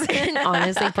 hours.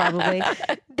 honestly, probably.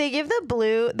 They give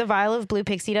the vial of blue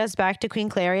pixie dust back to Queen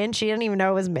Clarion. She didn't even know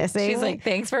it was missing. She's like,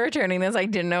 thanks for returning this. I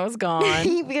didn't know it was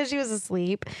gone. because she was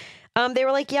asleep. They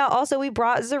were like, yeah, also we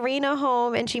brought Zarina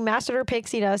home and she mastered her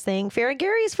pixie dust thing.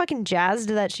 Farragary is fucking jazzed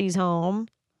that she's home.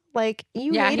 Like,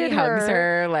 you hated he hugs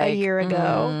her like a year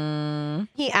ago. mm.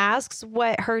 He asks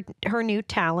what her new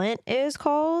talent is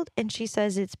called, and she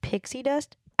says it's pixie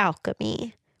dust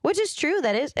alchemy. Which is true.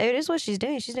 It is what she's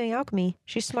doing. She's doing alchemy.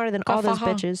 She's smarter than all those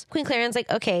bitches. Queen Clarion's like,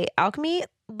 okay, alchemy,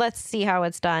 let's see how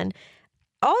it's done.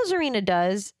 All Zarina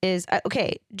does is,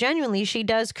 genuinely, she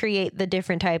does create the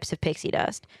different types of pixie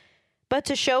dust. But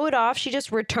to show it off, she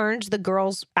just returns the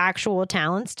girls' actual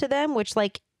talents to them, which,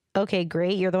 like, okay,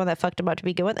 great. You're the one that fucked them up to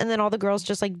begin with. And then all the girls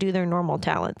just, like, do their normal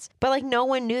talents. But, like, no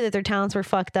one knew that their talents were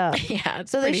fucked up. Yeah.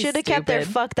 So they should have kept their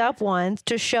fucked up ones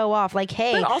to show off, like,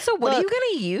 hey. But also, what are look. you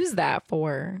going to use that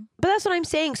for? But that's what I'm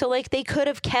saying. So, like, they could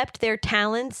have kept their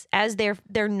talents as their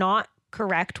not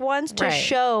correct ones to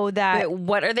show that. But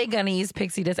what are they going to use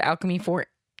pixie dust alchemy for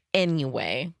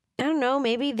anyway? I don't know.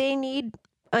 Maybe they need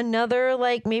another,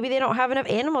 like, maybe they don't have enough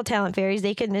animal talent fairies.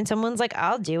 And someone's like,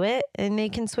 I'll do it. And they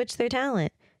can switch their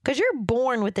talent. Because you're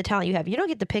born with the talent you have. You don't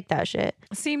get to pick that shit.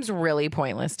 Seems really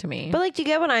pointless to me. But, like, do you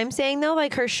get what I'm saying, though?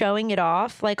 Like, her showing it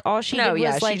off. Like, all she did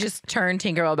was, like... she just turned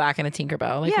Tinkerbell back into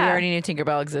Tinkerbell. Like, we already knew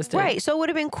Tinkerbell existed. Right. So it would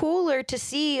have been cooler to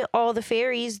see all the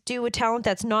fairies do a talent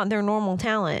that's not their normal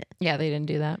talent. Yeah, they didn't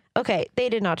do that. Okay, they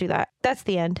did not do that. That's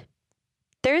the end.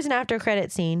 There is an after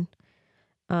credit scene.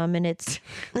 And it's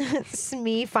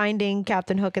me finding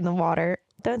Captain Hook in the water.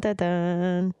 Dun, dun,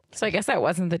 dun. So I guess that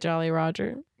wasn't the Jolly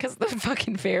Roger because the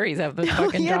fucking fairies have the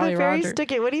fucking Yeah, Jolly the fairies Roger.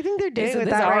 took it. What do you think they're doing said, with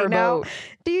 "This that is our right now? boat."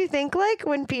 Do you think like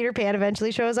when Peter Pan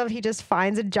eventually shows up, he just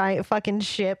finds a giant fucking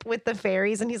ship with the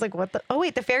fairies and he's like, what the? Oh,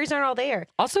 wait, the fairies aren't all there.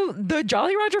 Also, the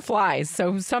Jolly Roger flies,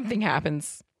 so something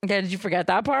happens. Okay, did you forget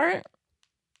that part?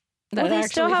 That Well, it they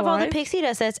still actually have all the flies? pixie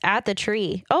dust that's at the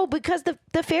tree. Oh, because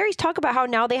the fairies talk about how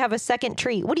now they have a second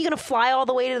tree. What are you going to fly all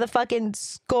the way to the fucking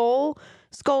Skull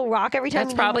Rock every time?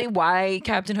 That's you probably why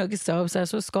Captain Hook is so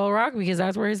obsessed with Skull Rock, because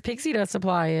that's where his pixie dust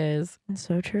supply is. It's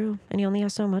so true. And he only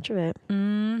has so much of it.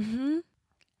 Mm-hmm.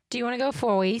 Do you want to go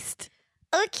first?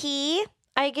 Okay.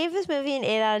 I gave this movie an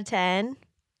 8 out of 10.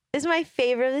 This is my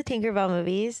favorite of the Tinkerbell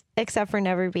movies, except for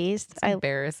Never Beast. I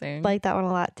Embarrassing. like that one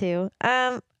a lot too.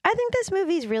 I think this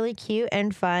movie is really cute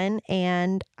and fun,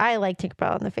 and I like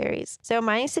Tinkerbell and the Fairies. So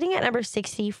mine is sitting at number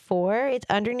 64. It's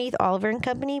underneath Oliver and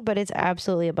Company, but it's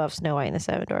absolutely above Snow White and the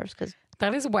Seven Dwarfs because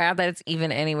That is wild that it's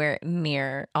even anywhere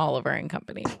near Oliver and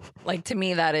Company. Like, to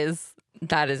me, that is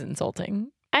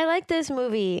insulting. I like this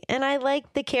movie and I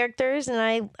like the characters, and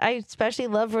I especially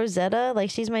love Rosetta. Like,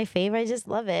 she's my fave. I just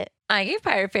love it. I gave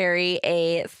Pirate Fairy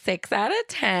a 6 out of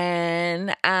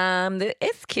 10.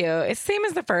 It's cute. It's same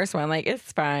as the first one. Like,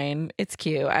 it's fine. It's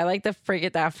cute. I like the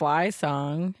Forget That Fly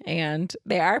song, and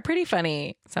they are pretty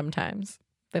funny sometimes,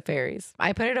 the fairies.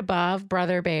 I put it above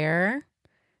Brother Bear,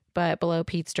 but below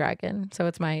Pete's Dragon. So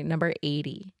it's my number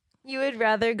 80. You would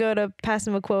rather go to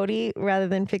Passamaquoddy rather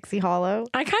than Pixie Hollow?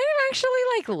 I kind of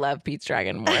actually love Pete's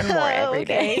Dragon more and more every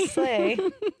day. Okay, slay.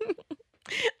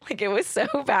 Like, it was so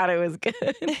bad, it was good.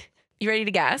 You ready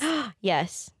to guess?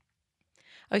 Yes.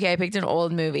 Okay, I picked an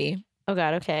old movie. Oh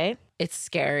God. Okay. It's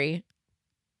scary.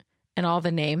 And all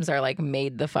the names are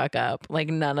made the fuck up. Like,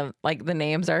 none of the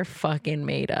names are fucking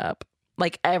made up.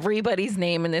 Like, everybody's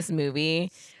name in this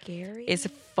movie Scary. is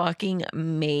fucking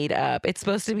made up. It's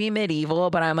supposed to be medieval,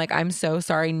 but I'm so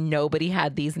sorry nobody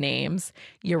had these names.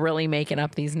 You're really making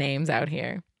up these names out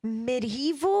here.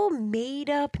 Medieval made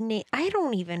up name. I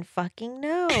don't even fucking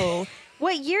know.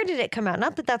 What year did it come out?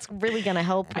 Not that that's really gonna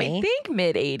help me. I think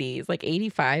mid 80s, like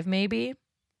 85 maybe.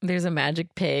 There's a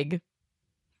magic pig.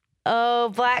 Oh,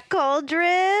 Black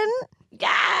Cauldron.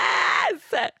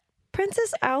 Yes!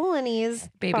 Princess Aulani is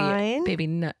fine. Baby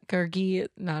Gurgi,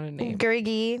 not a name.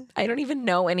 Gurgi. I don't even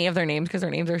know any of their names because their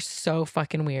names are so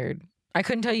fucking weird. I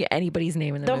couldn't tell you anybody's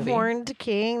name in the The movie. Horned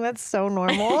King. That's so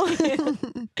normal.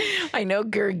 I know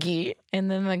Gurgi. And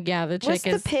then the chick What's the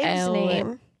is pig's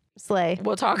name? Slay.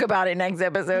 We'll talk about it next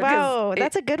episode. Wow,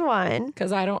 that's a good one.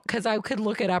 Because I could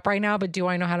look it up right now, but do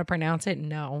I know how to pronounce it?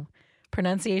 No.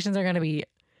 Pronunciations are going to be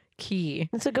key.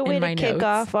 It's a good way in to my kick notes.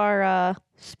 off our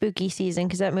spooky season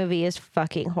because that movie is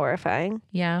fucking horrifying.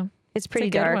 Yeah. It's pretty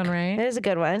good dark. one, right? It is a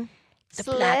good one. The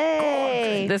Black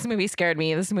Slay. This movie scared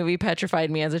me. This movie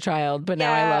petrified me as a child, but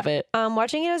now I Yeah. love it.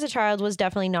 Watching it as a child was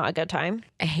definitely not a good time.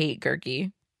 I hate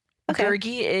Gurgi. Okay.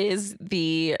 Gurgi is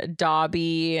the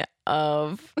Dobby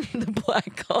of the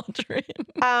Black Cauldron.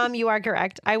 You are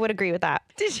correct. I would agree with that.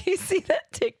 Did you see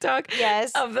that TikTok?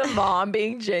 Yes. Of the mom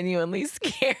being genuinely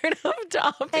scared of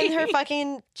Dobby. And her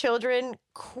fucking children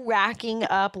cracking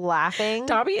up laughing.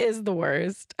 Dobby is the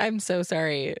worst. I'm so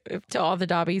sorry to all the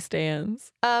Dobby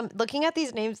stans. Looking at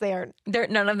these names, they are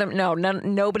None of them.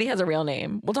 Nobody has a real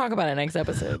name. We'll talk about it next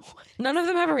episode. None of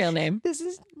them have a real name. this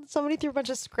is somebody threw a bunch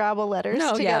of Scrabble letters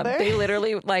No, together. yeah, they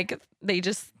literally they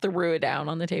just threw it down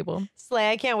on the table.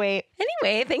 Slay, I can't wait.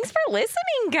 Anyway, thanks for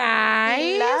listening,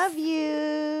 guys. Love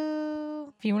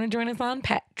you. If you want to join us on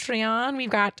Patreon, we've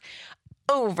got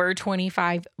over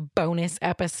 25 bonus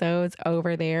episodes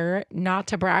over there. Not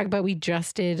to brag, but we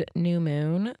just did New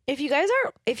Moon. If you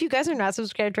guys are not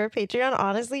subscribed to our Patreon,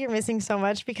 honestly, you're missing so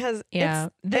much because Yeah,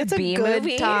 it's a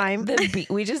good time.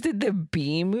 We just did the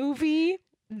B movie.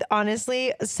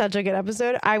 Honestly, such a good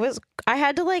episode. I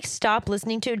had to stop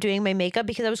listening to it doing my makeup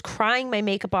because I was crying my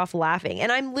makeup off laughing,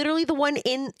 and I'm literally the one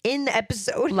in the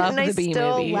episode. Love and the I B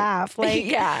still movie. laugh.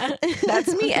 Yeah,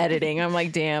 that's me editing. I'm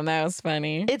like, damn, that was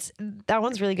funny. That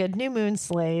one's really good. New Moon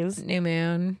slays. New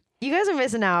Moon. You guys are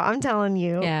missing out. I'm telling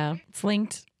you. Yeah, it's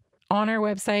linked on our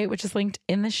website, which is linked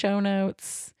in the show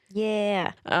notes.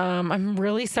 Yeah. I'm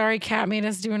really sorry Kat made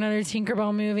us do another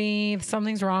Tinkerbell movie.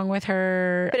 Something's wrong with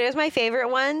her. But it was my favorite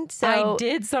one. So I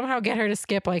did somehow get her to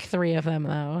skip 3 of them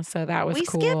though, so that was we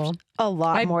cool. skipped a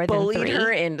lot I more than bullied 3.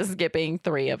 her into skipping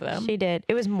 3 of them. She did.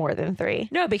 It was more than 3.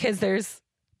 No, because there's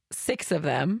 6 of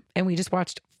them, and we just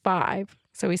watched 5,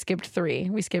 so we skipped 3.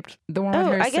 We skipped the one with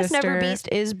her I guess sister. Never Beast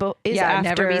is yeah, after.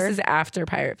 Never Beast is after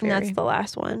Pirate And Fairy. that's the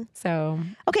last one. So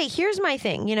Okay, here's my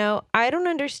thing. I don't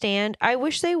understand. I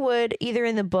wish they would either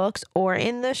in the books or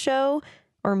in the show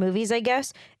or movies, I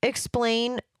guess,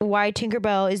 explain why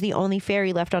Tinkerbell is the only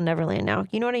fairy left on Neverland now.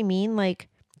 You know what I mean? Like,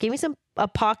 give me some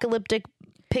apocalyptic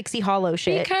Pixie Hollow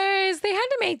shit. Because they had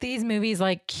to make these movies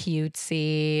like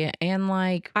cutesy and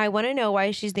like I want to know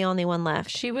why she's the only one left.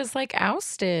 she was like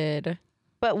ousted.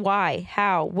 But why?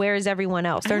 How? Where is everyone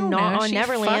else? They're not on She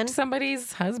Neverland. fucked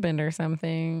somebody's husband or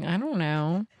something. I don't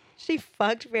know. She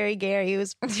fucked Fairy Gary, who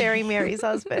was Fairy Mary's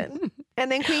husband.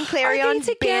 And then Queen Are Clarion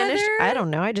they banished. together? I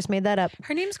don't know. I just made that up.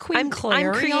 Her name's Queen I'm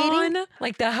Clarion, creating-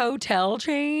 like the hotel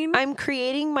chain. I'm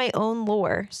creating my own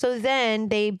lore. So then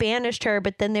they banished her,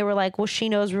 but then they were like, well, she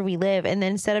knows where we live. And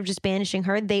then instead of just banishing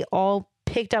her, they all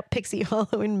picked up Pixie Hollow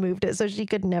and moved it so she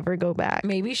could never go back.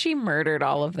 Maybe she murdered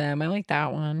all of them. I like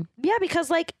that one. Yeah, because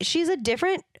like she's a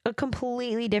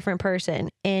completely different person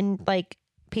in like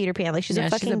Peter Pan. Like she's a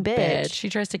fucking bitch. She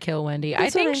tries to kill Wendy. That's I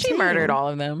what think I'm she saying. murdered all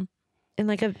of them. In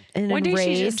like in One day she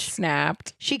rage. just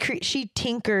snapped. She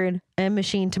tinkered a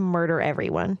machine to murder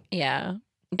everyone. Yeah.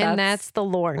 And that's the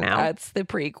lore now. That's the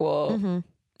prequel Mhm.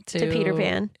 to To Peter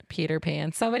Pan. Peter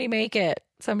Pan. Somebody make it.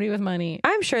 Somebody with money.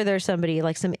 I'm sure there's somebody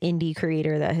like some indie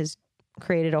creator that has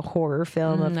created a horror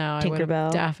film of No, I would have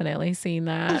Tinkerbell. definitely seen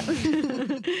that.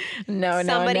 no,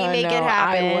 Somebody no, make it no.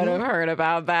 I happen. would have heard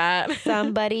about that.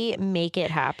 Somebody make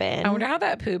it happen. I wonder how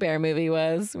that Pooh Bear movie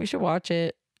was. We should watch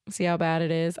it. See how bad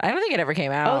it is. I don't think it ever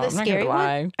came out. Oh, the I'm not scary gonna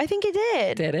lie. one? I think it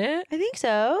did. Did it? I think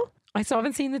so. I still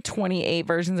haven't seen the 28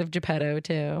 versions of Geppetto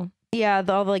too. Yeah,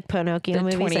 all the like Pinocchio The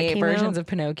movies that 28 came versions out. of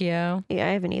Pinocchio. Yeah,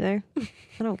 I haven't either.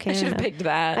 I don't care. I should have enough. picked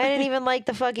that. I didn't even like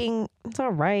the fucking. It's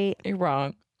all right. You're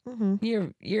wrong. Mm-hmm.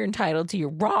 You're entitled to your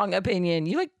wrong opinion.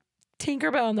 You like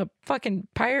Tinkerbell and the fucking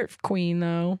Pirate Queen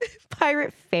though.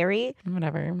 Pirate Fairy.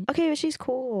 Whatever. Okay, but she's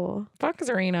cool. Fuck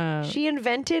Zarina. She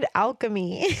invented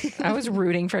alchemy. I was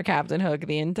rooting for Captain Hook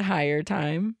the entire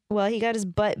time. Well, he got his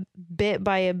butt bit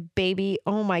by a baby.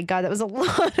 Oh my god, that was a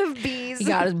lot of bees. He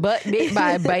got his butt bit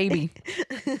by a baby.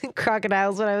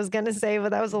 Crocodile's what I was gonna say, but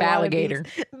that was a Alligator.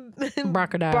 lot of bees.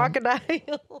 Crocodile.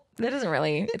 Crocodile. That isn't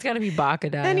really. It's got to be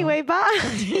Bacadile. Anyway, bye.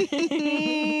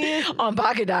 On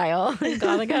Bacadile.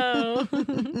 Gotta go.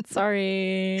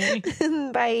 Sorry.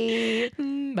 Bye.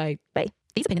 Bye. Bye.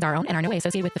 These opinions are our own and are no way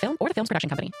associated with the film or the film's production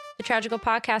company. The Tragical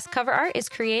Podcast cover art is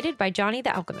created by Johnny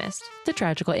the Alchemist. The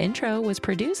Tragical intro was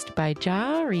produced by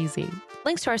Ja Reezy.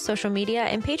 Links to our social media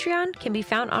and Patreon can be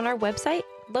found on our website,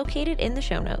 located in the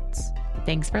show notes.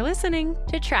 Thanks for listening.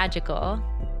 To Tragical.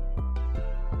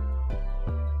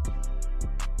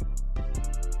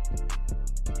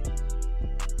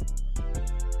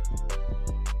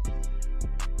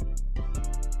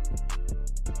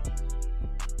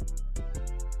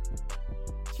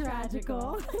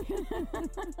 Tragical.